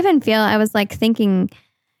 Well, I even feel, I was like thinking,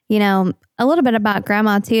 a little bit about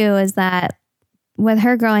grandma too, is that with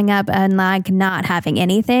her growing up and like not having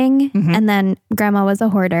anything, and then grandma was a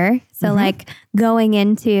hoarder. So like going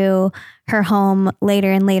into her home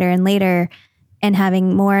later and later and later and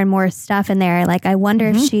having more and more stuff in there. Like, I wonder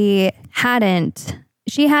if she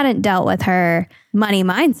hadn't dealt with her money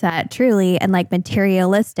mindset truly and like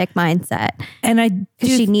materialistic mindset. And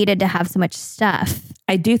she needed to have so much stuff.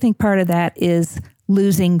 I do think part of that is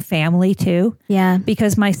losing family too. Yeah.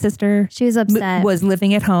 Because my sister, she was upset, was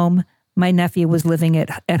living at home. My nephew was living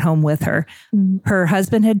at home with her. Mm-hmm. Her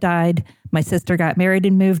husband had died. My sister got married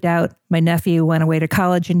and moved out. My nephew went away to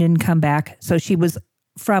college and didn't come back. So she was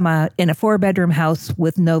in a 4-bedroom house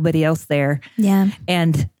with nobody else there. Yeah.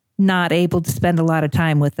 And not able to spend a lot of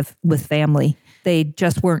time with family. They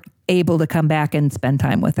just weren't able to come back and spend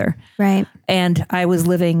time with her. Right. And I was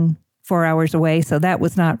living 4 hours away. So that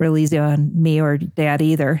was not real easy on me or Dad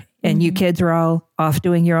either. And you kids were all off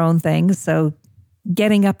doing your own things. So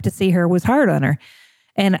getting up to see her was hard on her.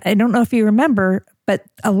 And I don't know if you remember, but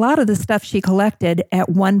a lot of the stuff she collected at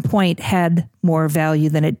one point had more value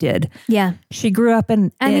than it did. Yeah. She grew up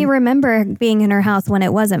in... I remember being in her house when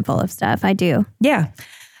it wasn't full of stuff. I do. Yeah.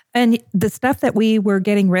 And the stuff that we were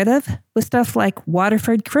getting rid of was stuff like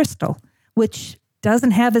Waterford crystal, which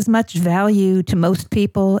doesn't have as much value to most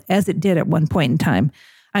people as it did at one point in time.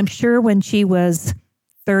 I'm sure when she was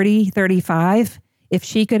 30, 35, if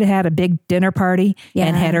she could have had a big dinner party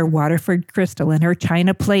and had her Waterford crystal and her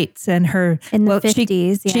china plates and her... In the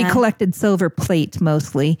 50s, she collected silver plate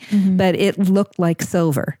mostly, but it looked like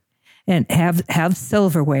silver. And have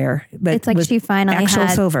silverware. It's like she finally had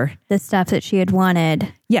silver. The stuff that she had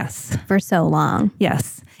wanted. Yes. For so long.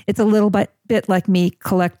 Yes. It's a little bit like me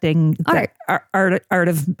collecting art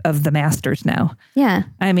of the masters now. Yeah.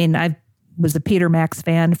 I mean, I was a Peter Max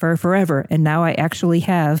fan for forever. And now I actually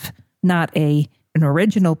have not an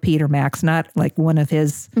original Peter Max, not like one of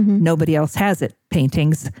his nobody else has it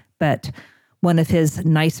paintings, but one of his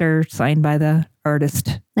nicer signed by the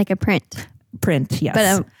artist. Like a print, yes.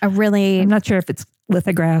 But a really... I'm not sure if it's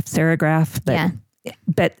lithograph, serigraph,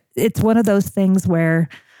 but it's one of those things where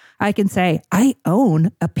I can say, I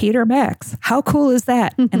own a Peter Max. How cool is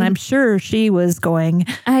that? And I'm sure she was going,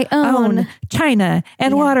 I own China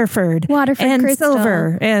and Waterford and crystal.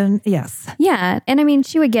 Silver. And yes. Yeah. And I mean,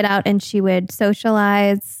 she would get out and she would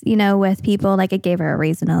socialize, with people. Like, it gave her a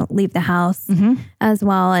reason to leave the house as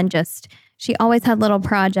well. And just... She always had little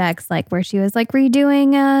projects like where she was like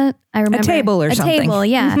redoing a table or something. A table,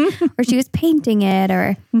 yeah. Or she was painting it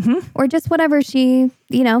or just whatever she,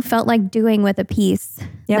 felt like doing with a piece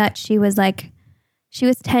that she was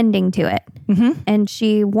tending to it. And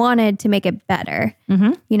she wanted to make it better.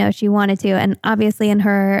 She wanted to. And obviously in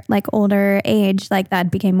her like older age, like that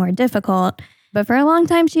became more difficult. But for a long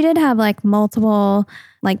time, she did have like multiple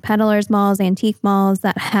like peddlers malls, antique malls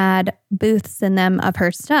that had booths in them of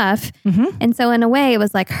her stuff. And so in a way, it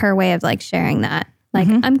was like her way of like sharing that. Like,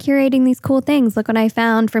 I'm curating these cool things. Look what I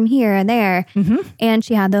found from here and there. And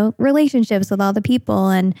she had the relationships with all the people.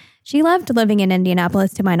 And she loved living in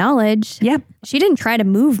Indianapolis, to my knowledge. Yep. She didn't try to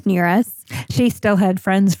move near us. She still had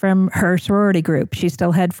friends from her sorority group. She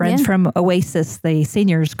still had friends from Oasis, the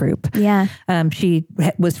seniors group. Yeah. She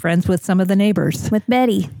was friends with some of the neighbors. With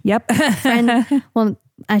Betty. Yep. Well,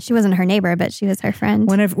 she wasn't her neighbor, but she was her friend.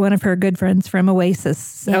 One of her good friends from Oasis.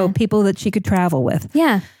 So people that she could travel with.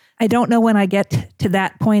 Yeah. I don't know when I get to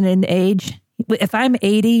that point in age. If I'm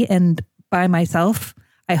 80 and by myself,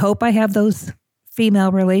 I hope I have those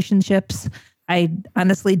female relationships. I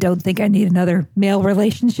honestly don't think I need another male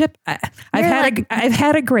relationship. I've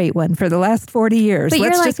had a great one for the last 40 years.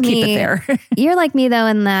 Let's just keep it there. You're like me though,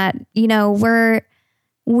 in that,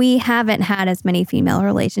 we haven't had as many female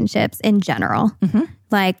relationships in general,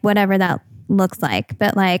 like whatever that looks like.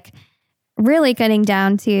 But like really getting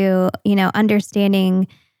down to, understanding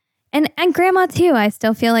and grandma too. I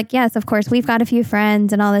still feel like, yes, of course, we've got a few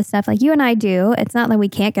friends and all this stuff like you and I do. It's not like we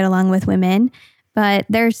can't get along with women, but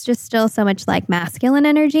there's just still so much like masculine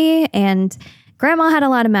energy, and grandma had a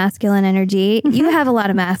lot of masculine energy. You have a lot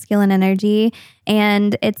of masculine energy,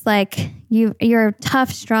 and it's like you're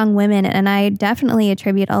tough, strong women. And I definitely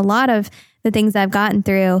attribute a lot of the things I've gotten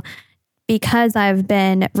through because I've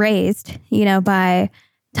been raised, by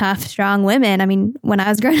tough, strong women. I mean, when I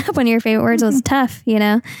was growing up, one of your favorite words was tough, You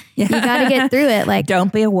got to get through it. Like,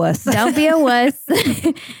 don't be a wuss. Don't be a wuss.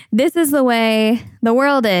 This is the way the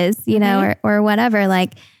world is, or whatever.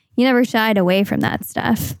 Like, you never shied away from that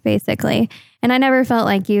stuff, basically. And I never felt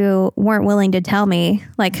like you weren't willing to tell me,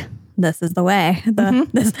 like, this is the way. The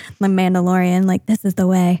Mandalorian, like, this is the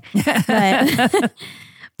way.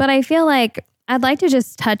 But I feel like I'd like to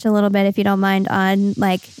just touch a little bit, if you don't mind, on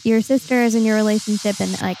like your sisters and your relationship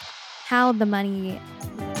and like how the money.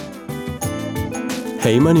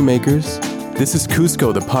 Hey, moneymakers. This is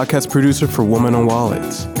Cusco, the podcast producer for Woman on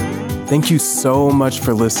Wallets. Thank you so much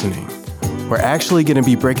for listening. We're actually going to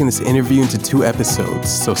be breaking this interview into 2 episodes,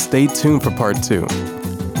 so stay tuned for part 2.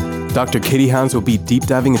 Dr. Kati Hinds will be deep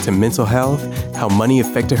diving into mental health, how money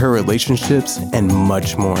affected her relationships, and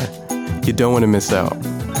much more. You don't want to miss out.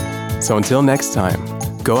 So until next time,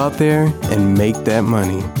 go out there and make that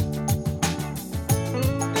money.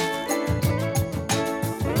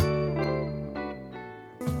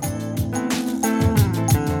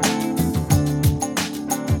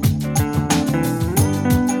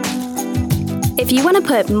 If you want to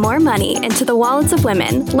put more money into the wallets of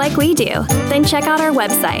women like we do, then check out our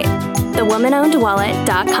website,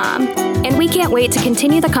 thewomanownedwallet.com. And we can't wait to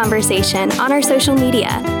continue the conversation on our social media.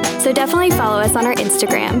 So definitely follow us on our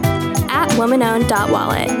Instagram,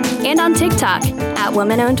 @womanowned.wallet, and on TikTok,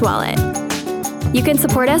 @womanownedwallet. You can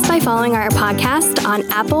support us by following our podcast on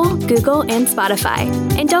Apple, Google, and Spotify.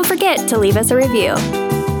 And don't forget to leave us a review.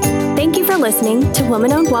 Thank you for listening to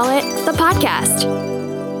Woman Owned Wallet, the podcast.